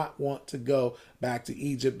did not want to go back to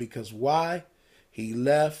Egypt because why? He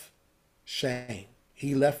left shame.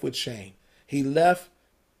 He left with shame. He left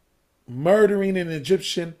murdering an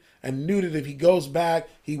Egyptian and knew that if he goes back,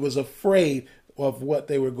 he was afraid of what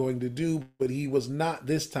they were going to do, but he was not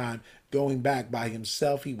this time going back by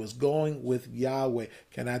himself. He was going with Yahweh.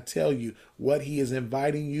 Can I tell you what he is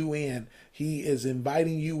inviting you in? He is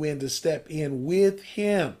inviting you in to step in with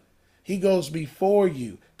him. He goes before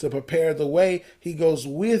you to prepare the way. He goes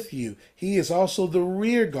with you. He is also the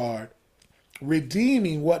rear guard,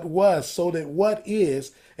 redeeming what was so that what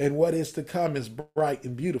is and what is to come is bright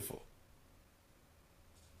and beautiful.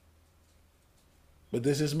 But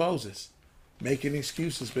this is Moses making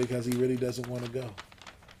excuses because he really doesn't want to go.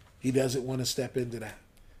 He doesn't want to step into that.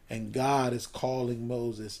 And God is calling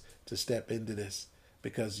Moses to step into this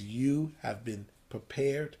because you have been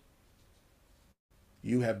prepared,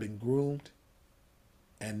 you have been groomed,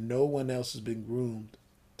 and no one else has been groomed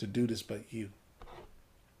to do this but you.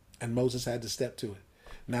 And Moses had to step to it.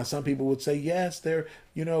 Now, some people would say, yes,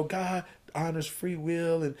 God honors free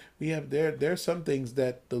will, and there are some things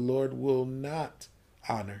that the Lord will not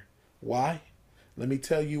honor. Why? Let me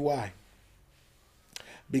tell you why.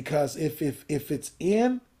 Because if it's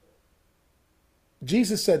in,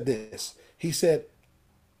 Jesus said this. He said,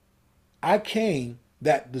 I came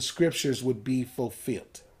that the scriptures would be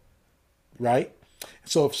fulfilled. Right?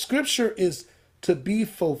 So if scripture is to be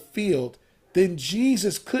fulfilled, then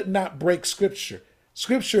Jesus could not break scripture.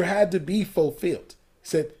 Scripture had to be fulfilled. He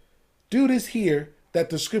said, do this here that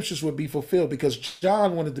the scriptures would be fulfilled, because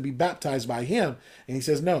John wanted to be baptized by him. And he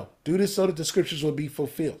says, no, do this so that the scriptures will be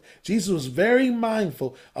fulfilled. Jesus was very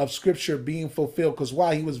mindful of scripture being fulfilled, because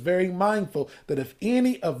why? He was very mindful that if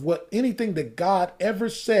anything that God ever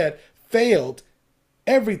said failed,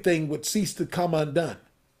 everything would cease to come undone.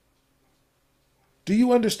 Do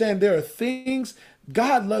you understand? There are things,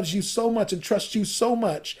 God loves you so much and trusts you so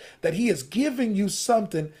much that he is giving you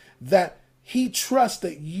something that he trusts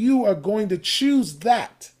that you are going to choose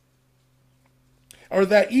that. Or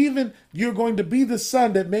that even you're going to be the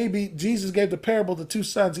son that maybe Jesus gave the parable, the two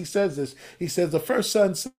sons. He says this. He says the first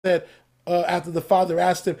son said, after the father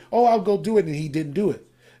asked him, oh, I'll go do it. And he didn't do it.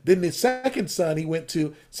 Then the second son he went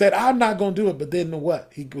to said, I'm not going to do it. But then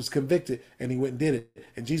what? He was convicted and he went and did it.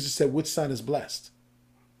 And Jesus said, which son is blessed?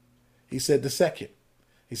 He said, the second.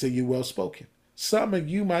 He said, you're well spoken. Some of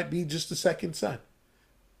you might be just the second son.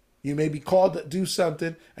 You may be called to do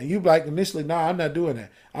something and you like initially, no, I'm not doing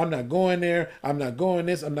that. I'm not going there. I'm not going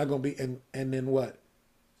this. I'm not going to be. And then what?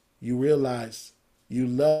 You realize you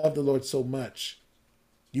love the Lord so much.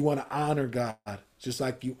 You want to honor God, just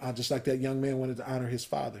like that young man wanted to honor his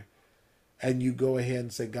father. And you go ahead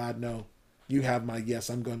and say, God, no, you have my yes.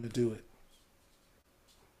 I'm going to do it.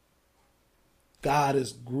 God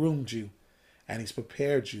has groomed you and he's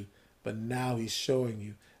prepared you, but now he's showing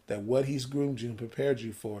you that what he's groomed you and prepared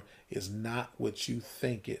you for is not what you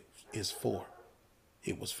think it is for.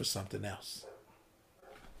 It was for something else.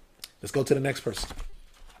 Let's go to the next person.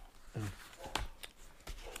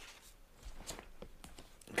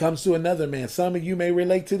 Comes to another man. Some of you may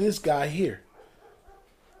relate to this guy here.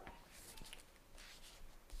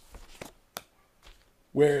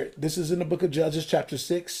 Where this is in the book of Judges, chapter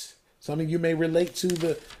 6. Some of you may relate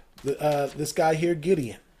to this guy here,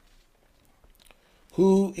 Gideon,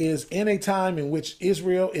 who is in a time in which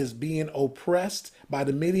Israel is being oppressed by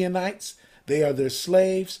the Midianites. They are their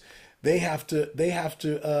slaves. They harvest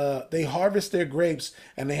their grapes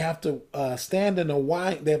and they have to stand in a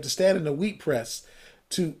wheat press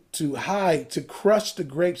to crush the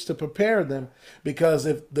grapes to prepare them, because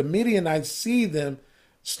if the Midianites see them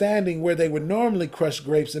standing where they would normally crush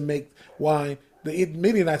grapes and make wine, the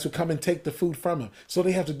Midianites would come and take the food from them. So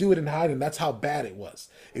they have to do it in hiding. That's how bad it was.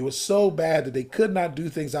 It was so bad that they could not do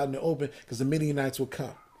things out in the open because the Midianites would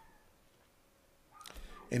come.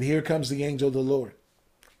 And here comes the angel of the Lord.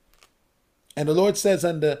 And the Lord says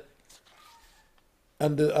unto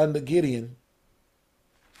Gideon,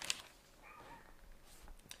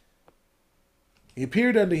 he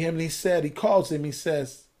appeared unto him and he calls him, he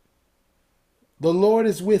says, the Lord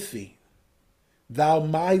is with thee, thou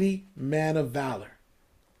mighty man of valor.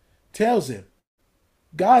 Tells him,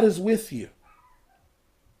 God is with you,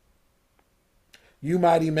 you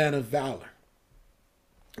mighty man of valor.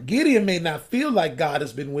 Gideon may not feel like God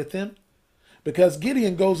has been with him, because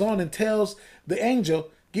Gideon goes on and tells the angel,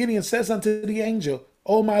 Gideon says unto the angel,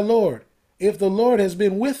 O my Lord, if the Lord has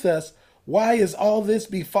been with us, why is all this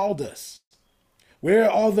befalled us? Where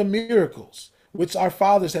are all the miracles which our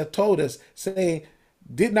fathers have told us, saying,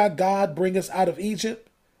 did not God bring us out of Egypt?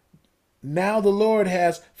 Now the Lord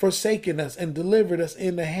has forsaken us and delivered us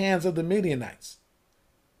in the hands of the Midianites.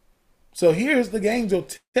 So here's the angel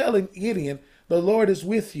telling Gideon, the Lord is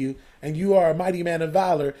with you and you are a mighty man of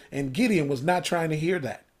valor. And Gideon was not trying to hear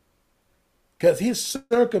that, because his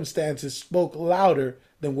circumstances spoke louder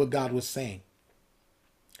than what God was saying.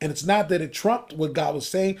 And it's not that it trumped what God was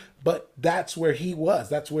saying, but that's where he was.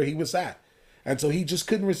 That's where he was at. And so he just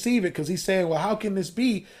couldn't receive it, because he's saying, well, how can this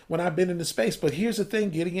be when I've been in the space? But here's the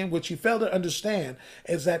thing, Gideon, what you fail to understand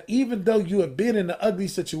is that even though you have been in an ugly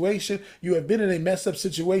situation, you have been in a messed up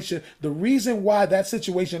situation, the reason why that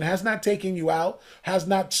situation has not taken you out, has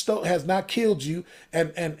not killed you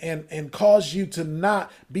and caused you to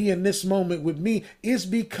not be in this moment with me is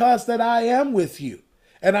because that I am with you.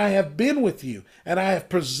 And I have been with you, and I have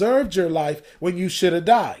preserved your life when you should have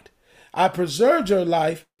died. I preserved your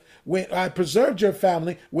life when I preserved your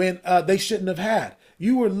family when they shouldn't have had.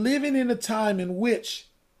 You were living in a time in which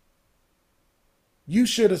you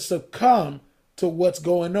should have succumbed to what's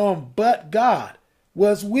going on, but God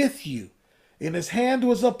was with you, and his hand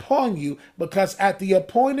was upon you, because at the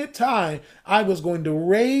appointed time, I was going to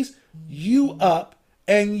raise you up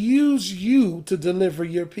and use you to deliver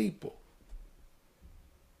your people.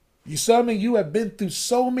 Some of you have been through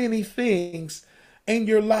so many things in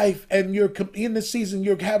your life, and you're in the season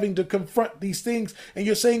you're having to confront these things, and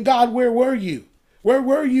you're saying, God, where were you? Where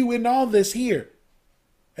were you in all this here?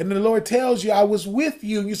 And the Lord tells you, I was with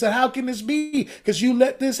you. And you said, how can this be? Because you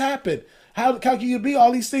let this happen. How can you be?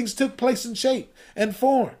 All these things took place in shape and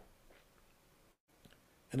form.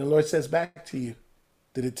 And the Lord says back to you,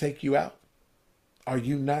 did it take you out? Are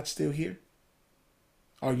you not still here?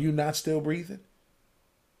 Are you not still breathing?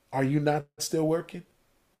 Are you not still working?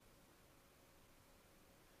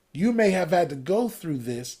 You may have had to go through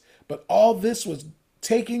this, but all this was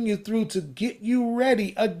taking you through to get you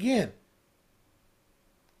ready again,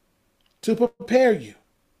 to prepare you,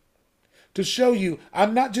 to show you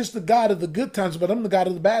I'm not just the God of the good times, but I'm the God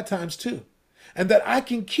of the bad times too. And that I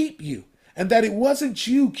can keep you. And that it wasn't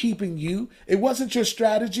you keeping you. It wasn't your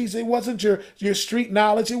strategies. It wasn't your street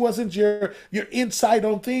knowledge. It wasn't your insight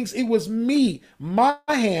on things. It was me, my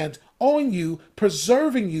hand on you,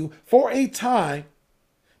 preserving you for a time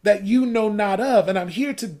that you know not of. And I'm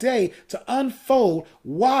here today to unfold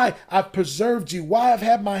why I've preserved you, why I've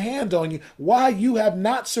had my hand on you, why you have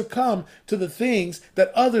not succumbed to the things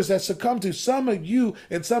that others have succumbed to. Some of you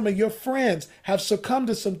and some of your friends have succumbed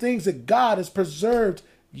to some things that God has preserved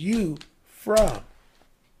you from.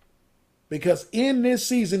 Because in this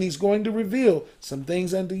season, he's going to reveal some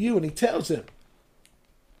things unto you. And he tells him,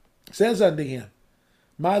 says unto him,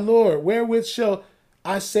 my Lord, wherewith shall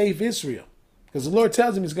I save Israel? Because the Lord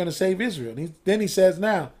tells him he's going to save Israel. And then he says,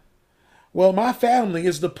 now, well, my family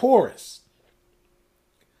is the poorest,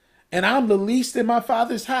 and I'm the least in my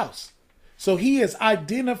father's house. So he has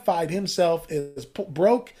identified himself as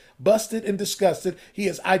broke, busted, and disgusted. He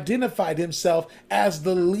has identified himself as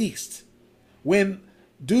the least. When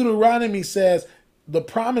Deuteronomy says, the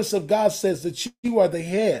promise of God says that you are the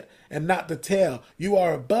head and not the tail. You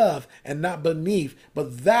are above and not beneath.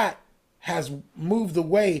 But that has moved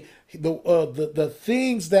away. The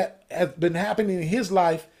things that have been happening in his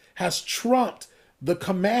life has trumped the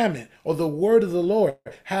commandment or the word of the Lord.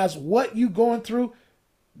 Has what you going through,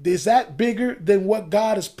 is that bigger than what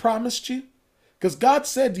God has promised you? Because God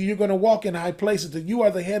said to you, you're going to walk in high places, that you are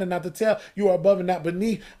the head and not the tail. You are above and not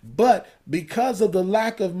beneath. But because of the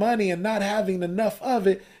lack of money and not having enough of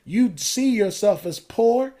it, you see yourself as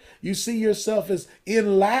poor. You see yourself as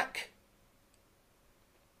in lack.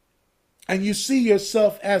 And you see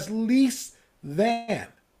yourself as least than.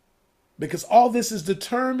 Because all this is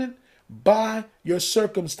determined by your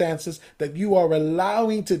circumstances that you are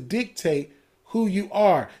allowing to dictate who you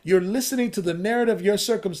are. You're listening to the narrative of your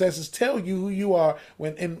circumstances tell you who you are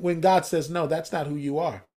when God says, no, that's not who you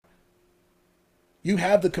are. You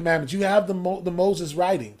have the commandments. You have the Moses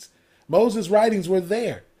writings. Moses' writings were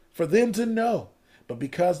there for them to know. But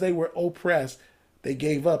because they were oppressed, they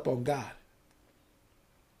gave up on God.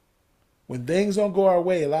 When things don't go our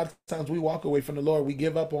way, a lot of times we walk away from the Lord. We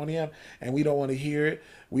give up on Him, and we don't want to hear it.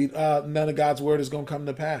 None of God's word is going to come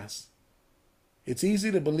to pass. It's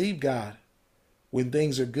easy to believe God when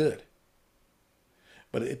things are good,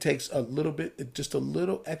 but it takes a little bit, just a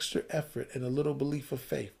little extra effort and a little belief of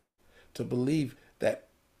faith to believe that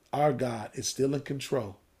our God is still in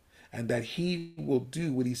control and that He will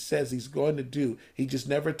do what He says He's going to do. He just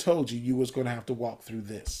never told you was going to have to walk through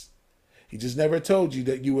this. He just never told you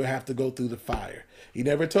that you would have to go through the fire. He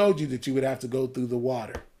never told you that you would have to go through the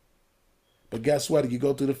water. But guess what? If you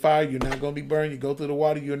go through the fire, you're not going to be burned. You go through the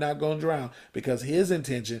water, you're not going to drown, because His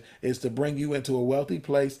intention is to bring you into a wealthy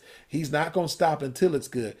place. He's not going to stop until it's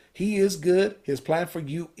good. He is good. His plan for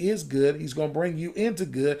you is good. He's going to bring you into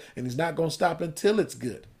good, and He's not going to stop until it's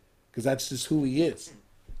good, because that's just who He is.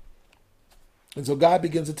 And so God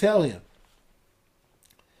begins to tell him.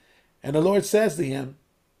 And the Lord says to him,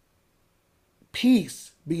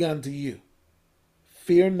 peace be unto you.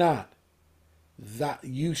 Fear not, that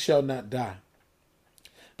you shall not die.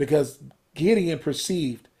 Because Gideon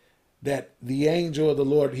perceived that the angel of the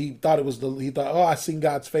Lord, he thought, oh, I seen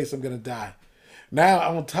God's face, I'm going to die. Now,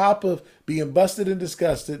 on top of being busted and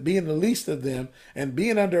disgusted, being the least of them, and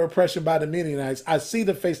being under oppression by the Midianites, I see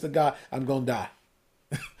the face of God, I'm going to die.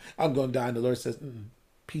 I'm going to die. And the Lord says,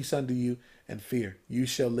 peace unto you and fear. You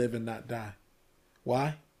shall live and not die.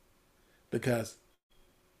 Why? Because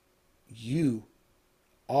you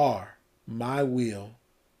are my will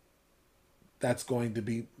that's going to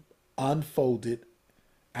be unfolded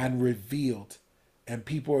and revealed, and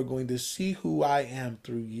people are going to see who I am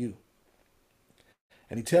through you.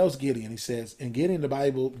 And he tells Gideon, he says, and Gideon, the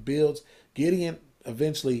Bible builds, Gideon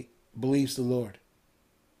eventually believes the Lord,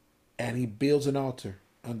 and he builds an altar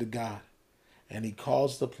unto God, and he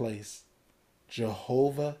calls the place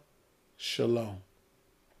Jehovah Shalom.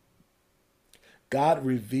 God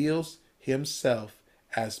reveals himself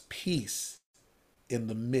as peace in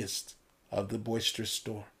the midst of the boisterous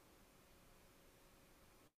storm.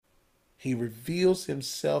 He reveals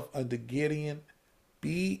himself unto Gideon,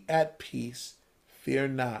 be at peace, fear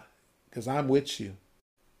not, because I'm with you.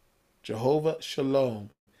 Jehovah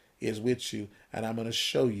Shalom is with you, and I'm going to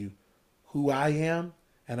show you who I am,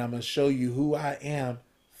 and I'm going to show you who I am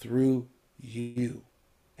through you.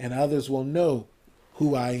 And others will know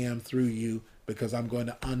who I am through you, because I'm going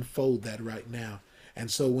to unfold that right now. And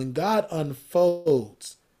so when God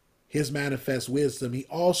unfolds his manifest wisdom, he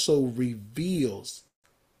also reveals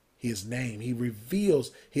his name. He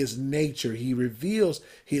reveals his nature. He reveals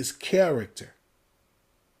his character.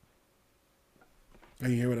 Are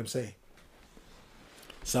you hear what I'm saying?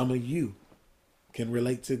 Some of you can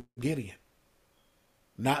relate to Gideon.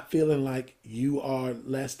 Not feeling like you are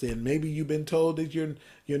less than. Maybe you've been told that you're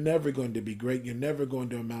never going to be great. You're never going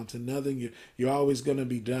to amount to nothing. You're always going to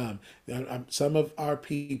be dumb. Some of our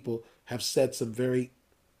people have said some very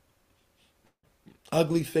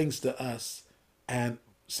ugly things to us, and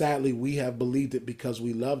sadly we have believed it because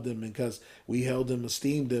we loved them, because we held them,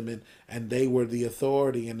 esteemed them, and they were the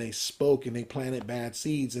authority, and they spoke and they planted bad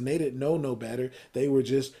seeds, and they didn't know no better. They were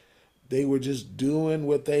just doing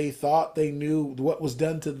what they thought they knew, what was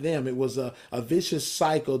done to them. It was a vicious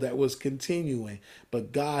cycle that was continuing.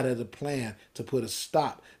 But God had a plan to put a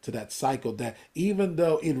stop to that cycle, that even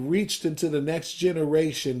though it reached into the next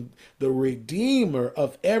generation, the Redeemer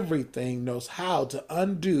of everything knows how to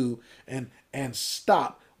undo and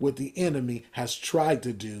stop what the enemy has tried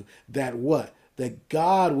to do. That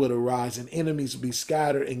God would arise and enemies would be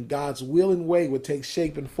scattered, and God's will and way would take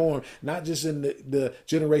shape and form, not just in the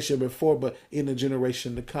generation before, but in the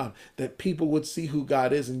generation to come. That people would see who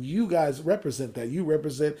God is, and you guys represent that. You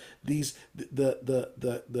represent the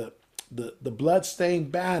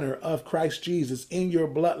bloodstained banner of Christ Jesus in your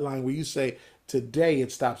bloodline, where you say, today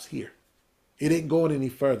it stops here. It ain't going any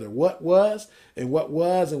further. What was and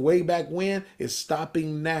way back when is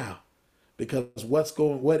stopping now. Because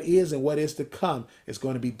what is and what is to come is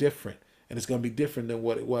going to be different. And it's going to be different than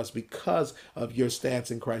what it was, because of your stance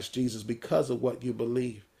in Christ Jesus, because of what you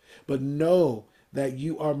believe. But know that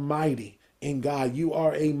you are mighty in God. You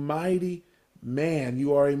are a mighty man.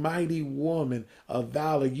 You are a mighty woman of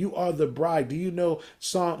valor. You are the bride. Do you know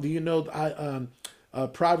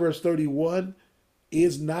Proverbs 31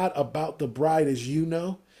 is not about the bride as you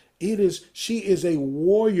know. She is a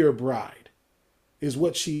warrior bride. Is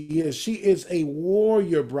what she is. She is a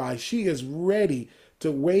warrior bride. She is ready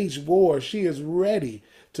to wage war. She is ready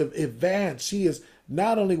to advance. She is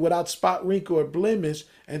not only without spot, wrinkle, or blemish,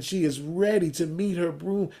 and she is ready to meet her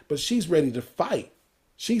broom, but she's ready to fight.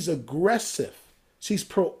 She's aggressive. She's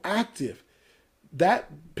proactive.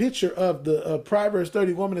 That picture of the Proverbs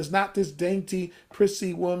 30 woman is not this dainty,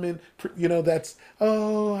 prissy woman, that's,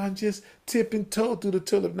 oh, I'm just tipping toe through the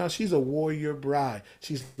tulip. Now, she's a warrior bride.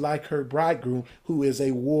 She's like her bridegroom, who is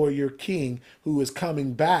a warrior king, who is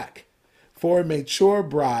coming back for a mature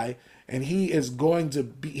bride, and he's going to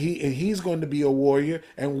be a warrior,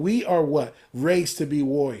 and we are what? Raised to be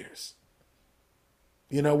warriors.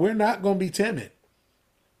 We're not going to be timid.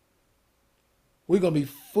 We're going to be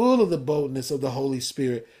full of the boldness of the Holy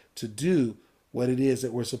Spirit to do what it is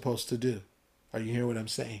that we're supposed to do. Are you hearing what I'm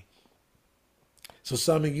saying? So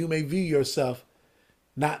some of you may view yourself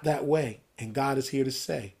not that way. And God is here to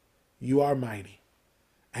say, you are mighty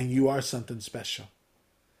and you are something special.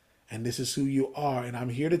 And this is who you are. And I'm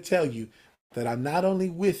here to tell you that I'm not only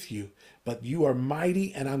with you, but you are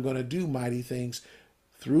mighty, and I'm going to do mighty things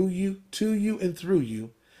through you, to you, and through you.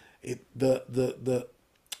 The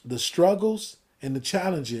struggles and the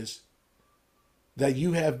challenges that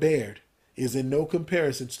you have bared is in no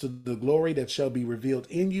comparison to the glory that shall be revealed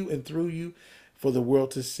in you and through you for the world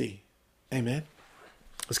to see. Amen.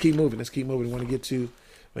 Let's keep moving. We want to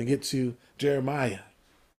get to Jeremiah,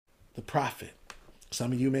 the prophet.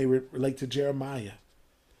 Some of you may relate to Jeremiah.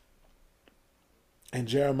 And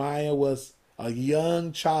Jeremiah was a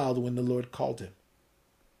young child when the Lord called him.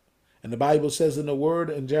 And the Bible says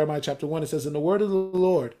in Jeremiah chapter 1, it says, "And the word of the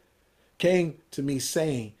Lord came to me,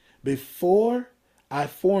 saying, before I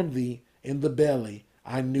formed thee in the belly,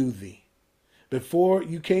 I knew thee. Before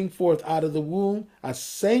you came forth out of the womb, I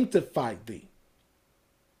sanctified thee.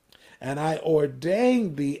 And I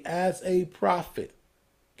ordained thee as a prophet."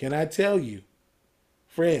 Can I tell you,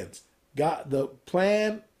 friends, God, the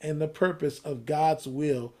plan and the purpose of God's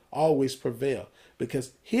will always prevail,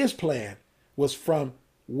 because his plan was from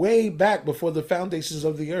way back before the foundations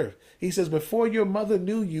of the earth. He says, before your mother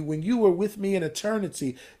knew you, when you were with me in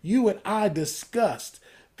eternity, you and I discussed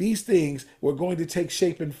these things were going to take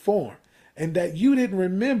shape and form, and that you didn't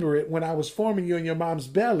remember it when I was forming you in your mom's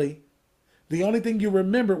belly. The only thing you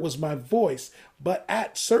remembered was my voice. But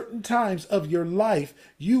at certain times of your life,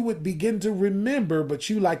 you would begin to remember, but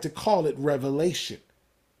you like to call it revelation.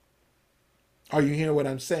 Are you hearing what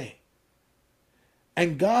I'm saying?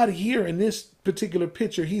 And God here in this particular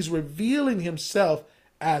picture, he's revealing himself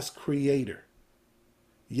as creator.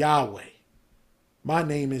 Yahweh. My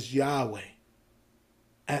name is Yahweh.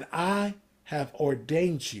 And I have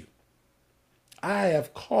ordained you. I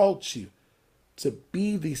have called you to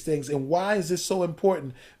be these things. And why is this so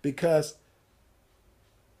important? Because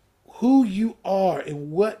who you are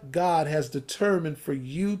and what God has determined for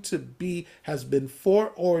you to be has been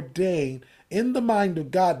foreordained in the mind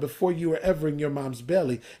of God before you were ever in your mom's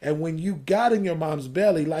belly. And when you got in your mom's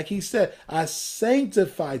belly, like he said, I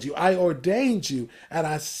sanctified you, I ordained you, and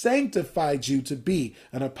I sanctified you to be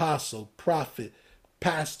an apostle, prophet,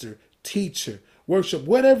 pastor, teacher, worship,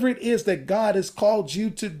 whatever it is that God has called you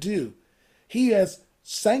to do. He has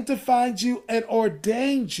sanctified you and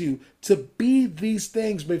ordained you to be these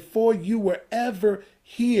things before you were ever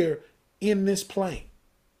here in this plane.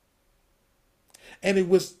 And it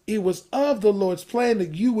was of the Lord's plan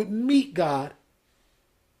that you would meet God,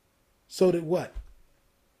 so that what?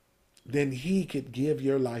 Then he could give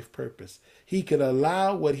your life purpose. He could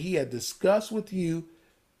allow what he had discussed with you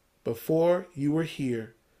before you were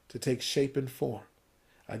here to take shape and form.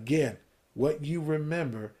 Again, what you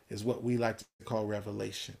remember is what we like to call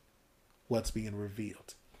revelation, what's being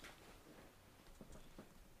revealed.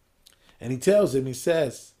 And he tells him, he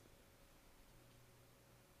says,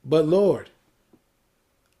 but Lord,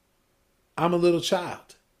 I'm a little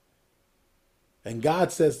child. And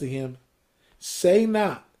God says to him, say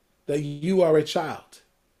not that you are a child,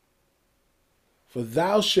 for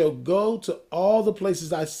thou shalt go to all the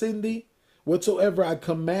places I send thee, whatsoever I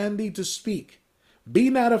command thee to speak. Be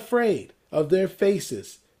not afraid of their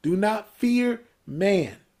faces. Do not fear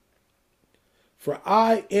man. For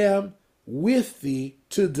I am with thee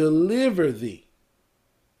to deliver thee.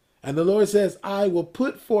 And the Lord says, I will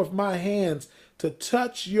put forth my hands to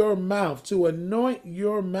touch your mouth, to anoint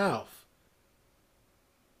your mouth.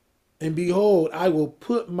 And behold, I will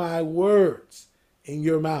put my words in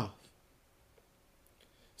your mouth.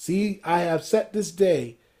 See, I have set this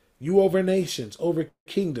day you over nations, over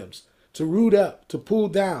kingdoms, to root up, to pull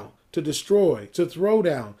down, to destroy, to throw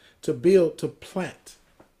down, to build, to plant.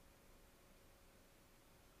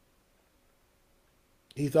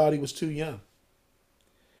 He thought he was too young.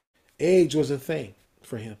 Age was a thing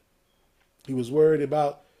for him. He was worried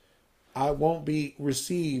about, I won't be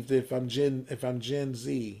received if I'm Gen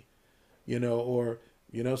Z, or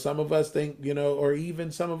some of us think, or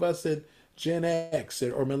even some of us Gen X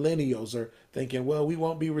or millennials are thinking, well, we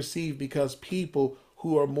won't be received because people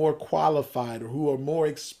who are more qualified or who are more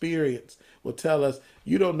experienced will tell us,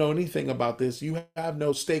 you don't know anything about this. You have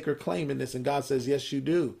no stake or claim in this. And God says, yes, you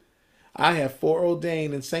do. I have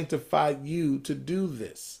foreordained and sanctified you to do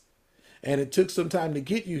this. And it took some time to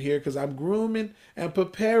get you here because I'm grooming and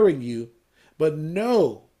preparing you. But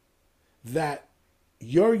know that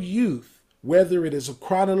your youth, whether it is a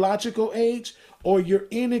chronological age or your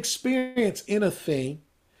inexperience in a thing,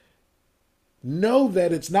 know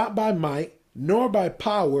that it's not by might nor by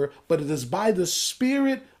power, but it is by the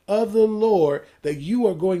Spirit of the Lord that you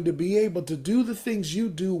are going to be able to do the things you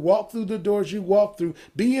do, walk through the doors you walk through,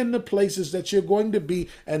 be in the places that you're going to be,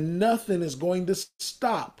 and nothing is going to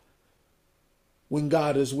stop when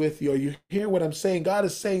God is with you. Or you hear what I'm saying? God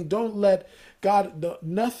is saying, don't let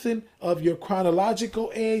nothing of your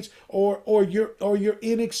chronological age or your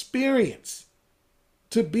inexperience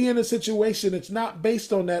to be in a situation that's not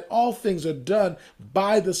based on that. All things are done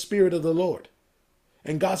by the Spirit of the Lord.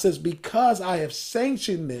 And God says, because I have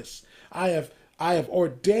sanctioned this, I have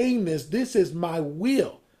ordained this, this is my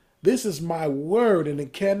will. This is my word, and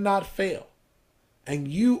it cannot fail. And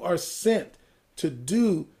you are sent to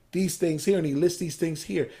do these things here, and he lists these things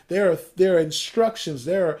here. There are instructions,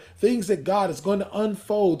 there are things that God is going to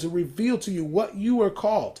unfold to reveal to you what you are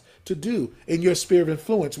called to do in your sphere of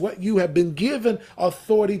influence, what you have been given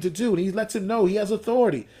authority to do. And he lets him know he has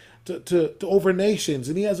authority to over nations,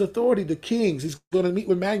 and he has authority to kings. He's going to meet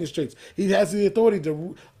with magistrates. He has the authority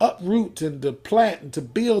to uproot and to plant and to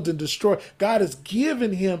build and destroy. God has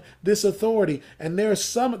given him this authority, and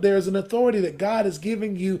there's an authority that God is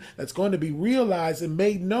giving you that's going to be realized and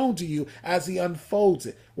made known to you as he unfolds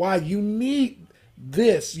it. Why you need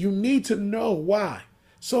this, you need to know why,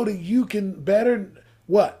 so that you can better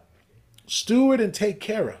what? Steward and take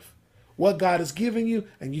care of what God has given you,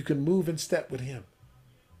 and you can move in step with him.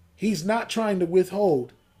 He's not trying to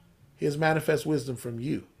withhold his manifest wisdom from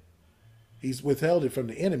you. He's withheld it from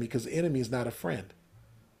the enemy, because the enemy is not a friend.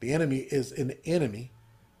 The enemy is an enemy,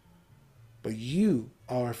 but you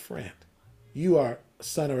are a friend. You are a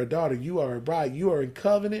son or a daughter. You are a bride. You are in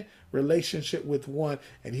covenant relationship with one,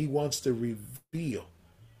 and he wants to reveal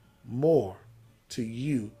more to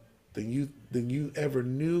you than you ever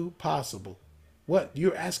knew possible. What?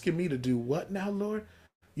 You're asking me to do what now, Lord?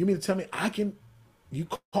 You mean to tell me you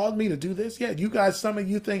called me to do this? Yeah, you guys, some of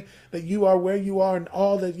you think that you are where you are and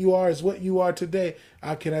all that you are is what you are today.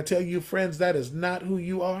 Can I tell you, friends, that is not who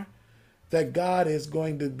you are? That God is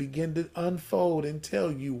going to begin to unfold and tell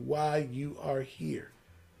you why you are here,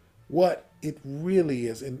 what it really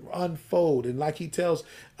is, and unfold. And like he tells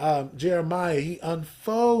Jeremiah, he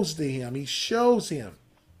unfolds to him, he shows him,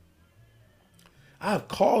 I've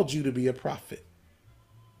called you to be a prophet.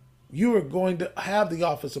 You are going to have the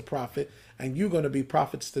office of prophet, and you're going to be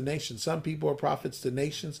prophets to nations. Some people are prophets to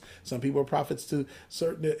nations. Some people are prophets to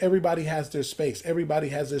certain. Everybody has their space. Everybody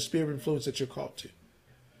has their sphere of influence that you're called to.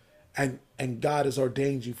 And God has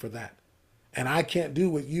ordained you for that. And I can't do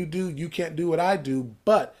what you do. You can't do what I do.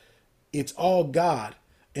 But it's all God,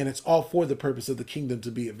 and it's all for the purpose of the kingdom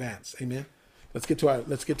to be advanced. Amen. Let's get to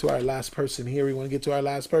our last person here. We want to get to our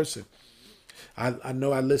last person. I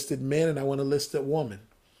know I listed men, and I want to list a woman.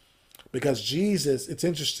 Because Jesus, it's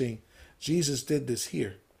interesting, Jesus did this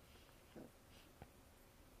here.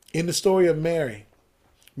 In the story of Mary,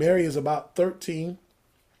 Mary is about 13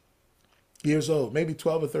 years old, maybe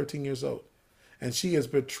 12 or 13 years old. And she is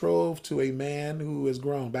betrothed to a man who is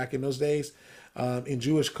grown. Back in those days, in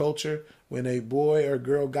Jewish culture, when a boy or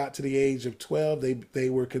girl got to the age of 12, they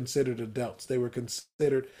were considered adults. They were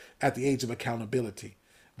considered at the age of accountability.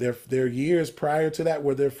 Their years prior to that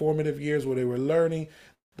were their formative years where they were learning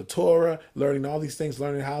the Torah, learning all these things,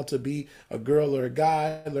 learning how to be a girl or a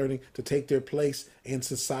guy, learning to take their place in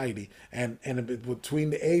society. And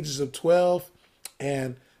between the ages of 12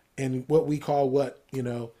 and what we call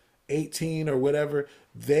 18 or whatever,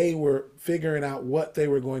 they were figuring out what they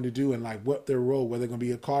were going to do and like what their role, whether they're going to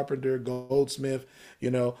be a carpenter, goldsmith,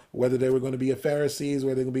 whether they were going to be a Pharisee,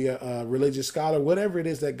 whether they're going to be a religious scholar, whatever it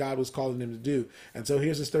is that God was calling them to do. And so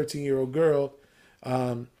here's this 13-year-old girl,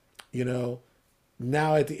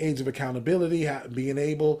 now at the age of accountability, being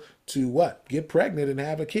able to get pregnant and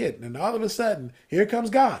have a kid. And all of a sudden, here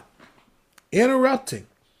comes God, intercepting,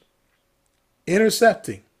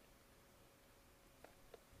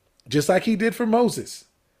 just like he did for Moses,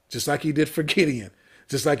 just like he did for Gideon,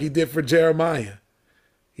 just like he did for Jeremiah.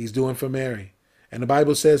 He's doing for Mary. And the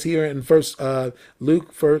Bible says here in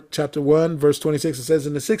Luke chapter 1, verse 26, it says,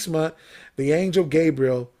 in the 6th month, the angel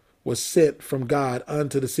Gabriel was sent from God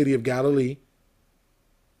unto the city of Galilee,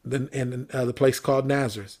 and the place called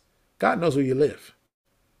Nazareth, God knows where you live.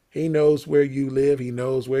 He knows where you live. He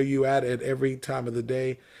knows where you at every time of the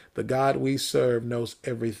day. The God we serve knows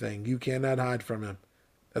everything. You cannot hide from him.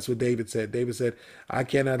 That's what David said. David said, I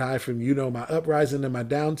cannot hide from you. You know my uprising and my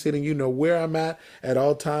down sitting. You know where I'm at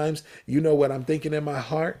all times. You know what I'm thinking in my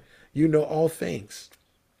heart. You know all things.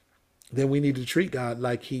 Then we need to treat God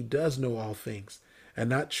like he does know all things and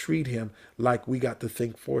not treat him like we got to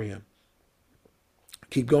think for him.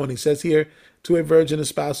 Keep going. He says here, to a virgin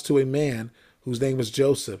espoused to a man whose name was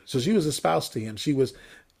Joseph. So she was espoused to him. She was,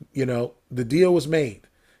 the deal was made.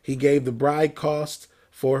 He gave the bride cost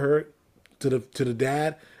for her to the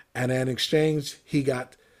dad, and in exchange, he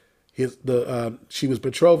got she was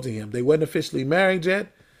betrothed to him. They weren't officially married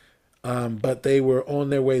yet, but they were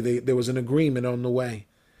on their way. There was an agreement on the way.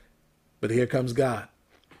 But here comes God.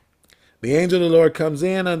 The angel of the Lord comes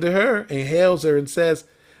in unto her and hails her and says,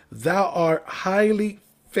 Thou art highly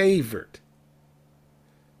favored.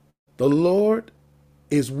 The Lord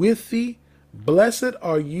is with thee. Blessed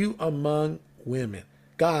are you among women.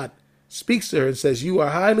 God speaks to her and says, You are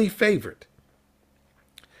highly favored.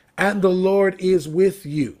 And the Lord is with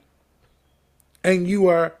you. And you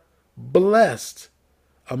are blessed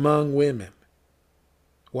among women.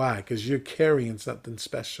 Why? Because you're carrying something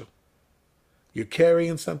special. You're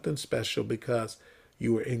carrying something special because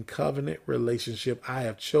you are in covenant relationship. I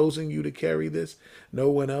have chosen you to carry this. No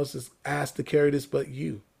one else is asked to carry this but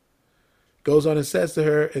you. Goes on and says to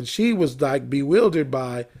her, and she was like bewildered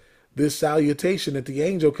by this salutation at the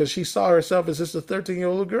angel because she saw herself as just a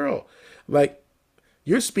 13-year-old girl. Like,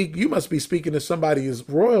 you must be speaking to somebody as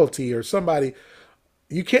royalty or somebody.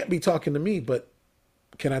 You can't be talking to me, but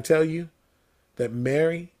can I tell you that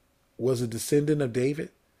Mary was a descendant of David?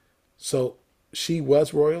 So she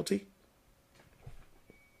was royalty.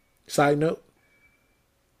 Side note.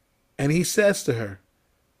 And he says to her,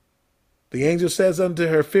 the angel says unto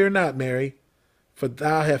her, Fear not, Mary, for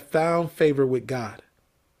thou hast found favor with God.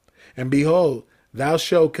 And behold, thou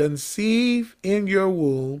shalt conceive in your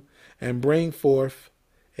womb and bring forth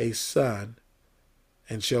a son,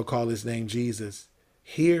 and shall call his name Jesus.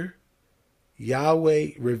 Here,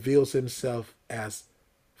 Yahweh reveals himself as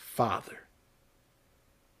Father.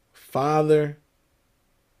 Father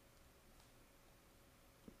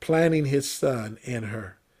planting his son in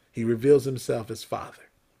her. He reveals himself as Father.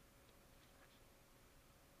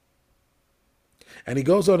 And he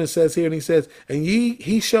goes on and says here, and he says, And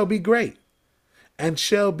he shall be great, and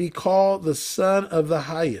shall be called the Son of the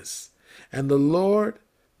Highest. And the Lord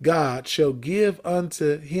God shall give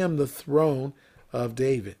unto him the throne of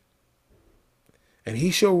David. And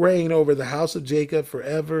he shall reign over the house of Jacob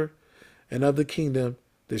forever, and of the kingdom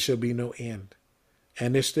there shall be no end.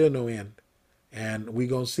 And there's still no end. And we're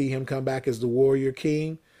going to see him come back as the warrior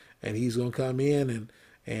king, and he's going to come in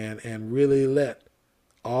and really let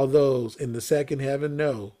all those in the second heaven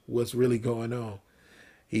know what's really going on.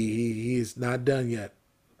 He is not done yet.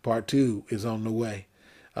 Part 2 is on the way.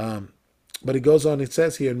 But it goes on, it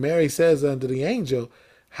says here, and Mary says unto the angel,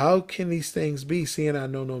 How can these things be, seeing I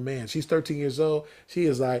know no man? She's 13 years old. She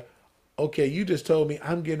is like, okay, you just told me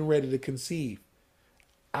I'm getting ready to conceive.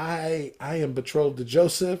 I am betrothed to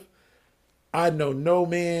Joseph. I know no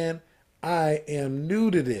man. I am new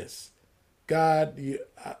to this. God,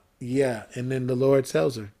 yeah. And then the Lord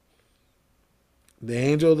tells her. The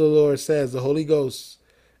angel of the Lord says the Holy Ghost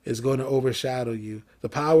is going to overshadow you. The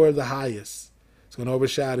power of the highest is going to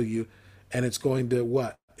overshadow you. And it's going to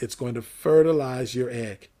what? It's going to fertilize your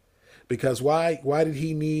egg. Because why did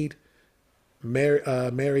he need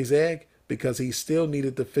Mary's egg? Because he still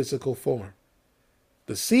needed the physical form.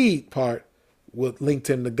 The seed part would linked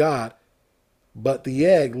him to God, but the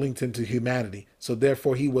egg linked him to humanity. So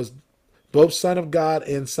therefore he was both Son of God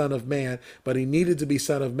and Son of Man, but he needed to be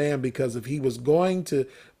Son of Man because if he was going to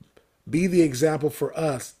be the example for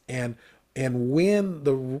us and win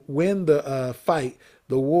the fight,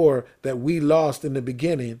 the war that we lost in the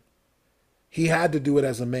beginning, he had to do it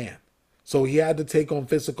as a man. So he had to take on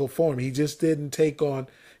physical form. He just didn't take on,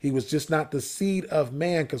 he was just not the seed of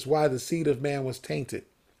man, because why? The seed of man was tainted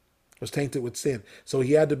with sin. So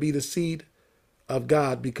he had to be the seed of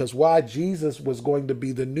God, because why? Jesus was going to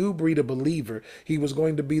be the new breed of believer. He was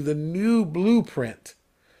going to be the new blueprint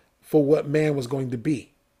for what man was going to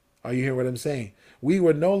be. Are you hearing what I'm saying? We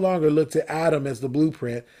would no longer look to Adam as the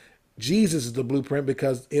blueprint. Jesus is the blueprint,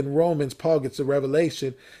 because in Romans, Paul gets a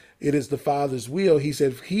revelation. It is the Father's will. He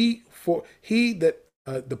said,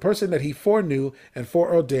 the person that he foreknew and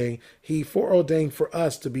foreordained, he foreordained for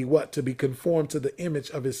us to be what? To be conformed to the image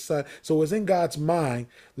of his Son. So it was in God's mind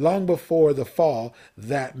long before the fall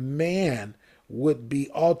that man would be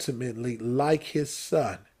ultimately like his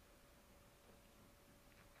Son.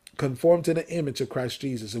 conform to the image of Christ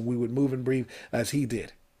Jesus, and we would move and breathe as he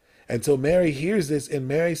did. And so Mary hears this, and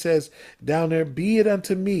Mary says down there, be it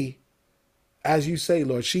unto me as you say,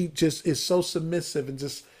 Lord. She just is so submissive and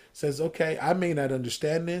just says, okay, I may not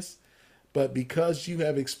understand this, but because you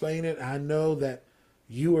have explained it, I know that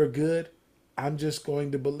you are good. I'm just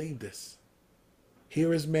going to believe this.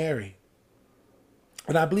 Here is Mary.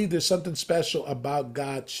 And I believe there's something special about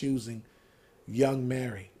God choosing young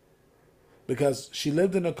Mary, because she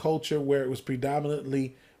lived in a culture where it was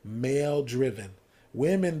predominantly male driven.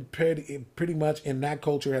 Women pretty much in that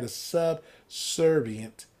culture had a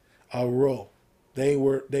subservient role. They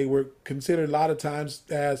were considered a lot of times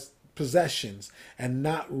as possessions and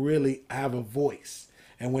not really have a voice.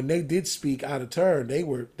 And when they did speak out of turn, they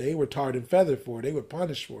were tarred and feathered for it. They were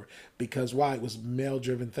punished for it, because why? It was a male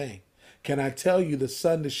driven thing. Can I tell you the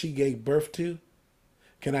son that she gave birth to?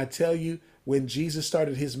 Can I tell you when Jesus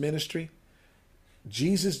started his ministry?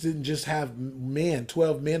 Jesus didn't just have men,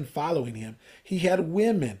 12 men following him. He had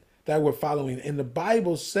women that were following. And the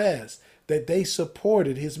Bible says that they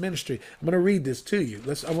supported his ministry. I'm going to read this to you.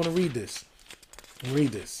 I want to read this.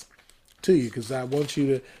 Read this to you because I want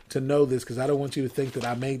you to know this, because I don't want you to think that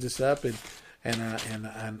I made this up but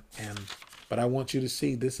I want you to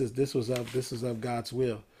see this is of God's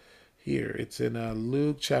will. Here, it's in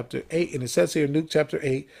Luke chapter 8, and it says here in Luke chapter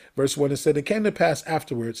 8, verse 1, it said, it came to pass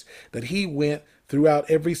afterwards that he went throughout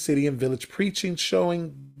every city and village, preaching,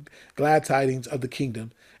 showing glad tidings of the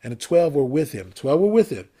kingdom, and the 12 were with him. 12 were with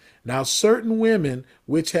him. Now certain women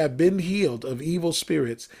which had been healed of evil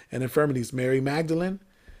spirits and infirmities, Mary Magdalene,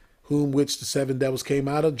 whom which the 7 devils came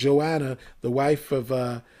out of, Joanna, the wife of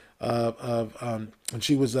and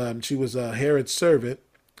she was Herod's servant,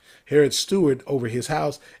 Herod's steward over his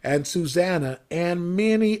house, and Susanna, and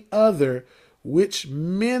many other which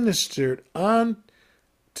ministered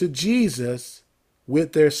unto Jesus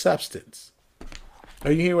with their substance.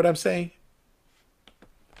 Are you hearing what I'm saying?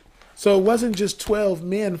 So it wasn't just 12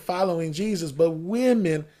 men following Jesus, but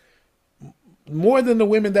women, more than the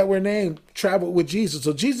women that were named, traveled with Jesus.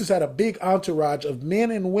 So Jesus had a big entourage of men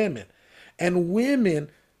and women, and women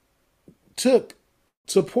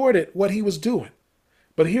supported what he was doing.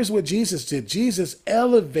 But here's what Jesus did. Jesus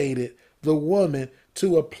elevated the woman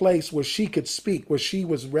to a place where she could speak, where she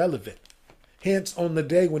was relevant. Hence, on the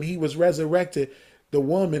day when he was resurrected,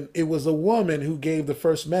 it was a woman who gave the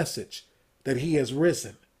first message that he has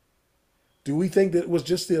risen. Do we think that it was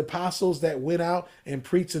just the apostles that went out and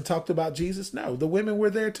preached and talked about Jesus? No, the women were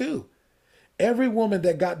there too. Every woman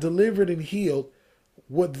that got delivered and healed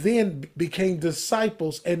then became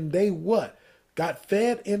disciples, and they what? Got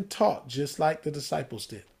fed and taught just like the disciples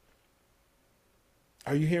did.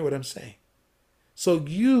 Are you hearing what I'm saying? So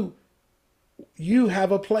you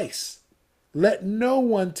have a place. Let no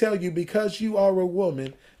one tell you because you are a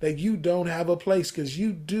woman that you don't have a place, because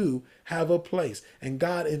you do have a place. And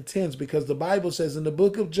God intends, because the Bible says in the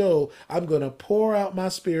book of Joel, I'm going to pour out my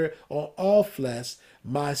spirit on all flesh.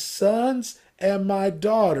 My sons and my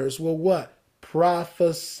daughters will what?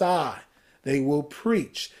 Prophesy. They will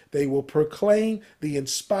preach. They will proclaim the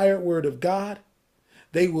inspired word of God.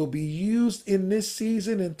 They will be used in this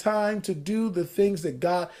season and time to do the things that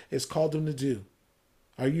God has called them to do.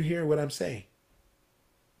 Are you hearing what I'm saying?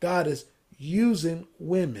 God is using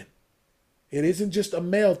women. It isn't just a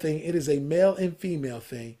male thing. It is a male and female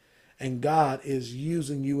thing. And God is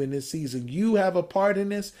using you in this season. You have a part in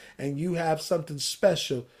this, and you have something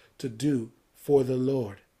special to do for the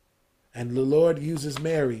Lord. And the Lord uses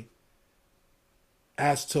Mary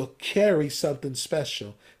as to carry something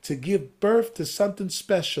special, to give birth to something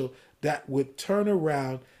special that would turn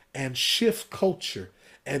around and shift culture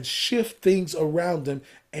and shift things around them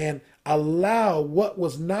and allow what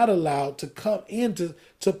was not allowed to come into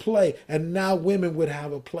play. And now women would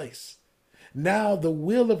have a place. Now the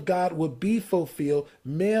will of God would be fulfilled.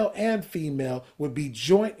 Male and female would be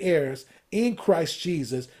joint heirs in Christ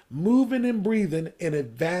Jesus, moving and breathing and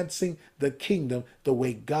advancing the kingdom the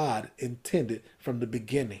way God intended from the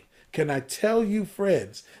beginning. Can I tell you,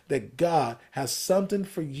 friends, that God has something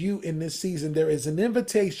for you in this season? There is an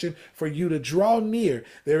invitation for you to draw near.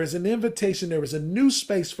 There is an invitation. There is a new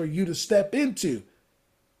space for you to step into.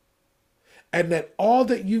 And that all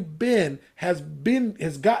that you've been has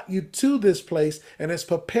got you to this place and has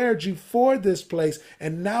prepared you for this place.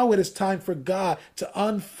 And now it is time for God to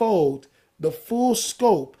unfold the full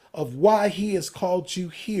scope of why he has called you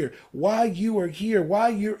here, why you are here, why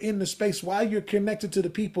you're in the space, why you're connected to the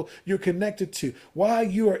people you're connected to, why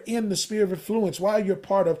you are in the sphere of influence, why you're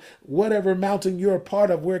part of whatever mountain you're a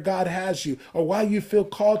part of where God has you, or why you feel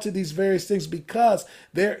called to these various things, because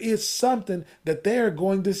there is something that they're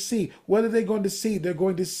going to see. What are they going to see? They're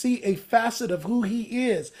going to see a facet of who he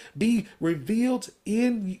is be revealed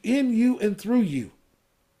in you and through you.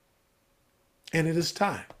 And it is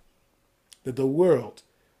time that the world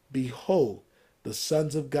behold the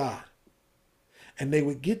sons of God, and they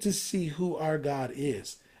would get to see who our God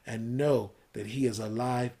is and know that he is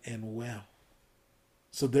alive and well.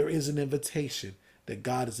 So there is an invitation that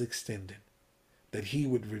God is extending, that he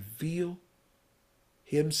would reveal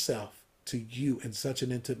himself to you in such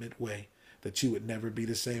an intimate way that you would never be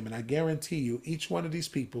the same. And I guarantee you, each one of these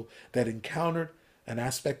people that encountered an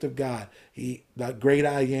aspect of God, the great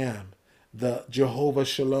I am, the Jehovah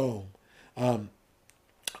Shalom,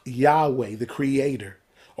 Yahweh, the creator,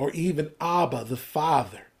 or even Abba, the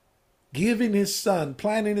father, giving his son,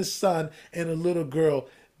 planting his son in a little girl,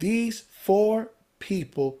 these four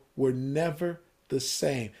people were never the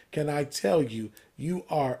same. Can I tell you, you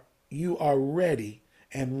are ready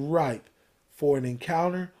and ripe for an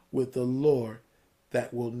encounter with the Lord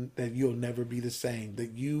that you'll never be the same,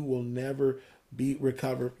 that you will never be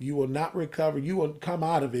recovered. You will not recover. You will come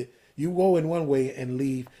out of it. You go in one way and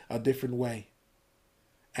leave a different way.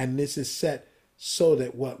 And this is set so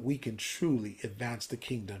that what we can truly advance the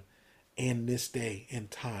kingdom in this day and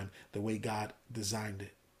time, the way God designed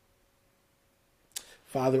it.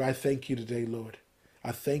 Father, I thank you today, Lord.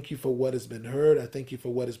 I thank you for what has been heard. I thank you for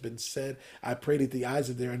what has been said. I pray that the eyes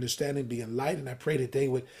of their understanding be enlightened. I pray that they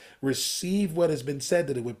would receive what has been said,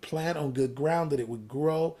 that it would plant on good ground, that it would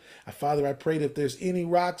grow. Father, I pray that if there's any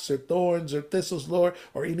rocks or thorns or thistles, Lord,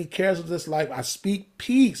 or any cares of this life, I speak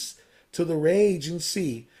peace to the raging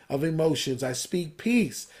sea of emotions. I speak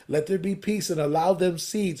peace. Let there be peace, and allow them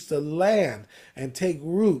seeds to land and take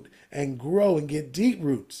root and grow and get deep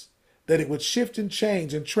roots, that it would shift and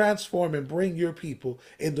change and transform and bring your people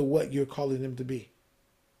into what you're calling them to be.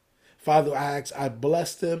 Father, I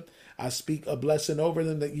bless them. I speak a blessing over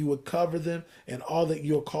them, that you would cover them in all that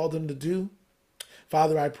you'll call them to do.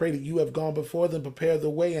 Father, I pray that you have gone before them, prepared the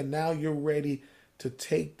way, and now you're ready to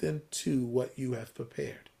take them to what you have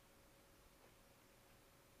prepared.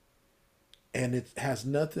 And it has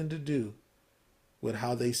nothing to do with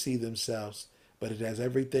how they see themselves, but it has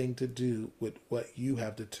everything to do with what you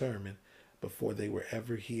have determined before they were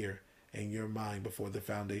ever here in your mind, before the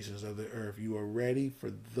foundations of the earth. You are ready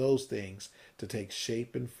for those things to take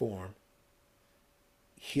shape and form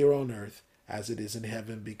here on earth as it is in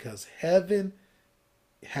heaven, because heaven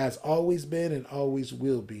has always been and always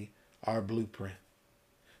will be our blueprint.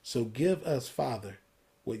 So give us, Father,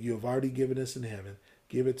 what you have already given us in heaven.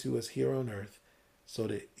 Give it to us here on earth, so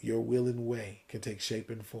that your will and way can take shape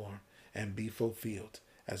and form and be fulfilled,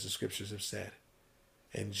 as the scriptures have said.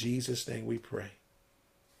 In Jesus' name we pray.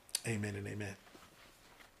 Amen and amen.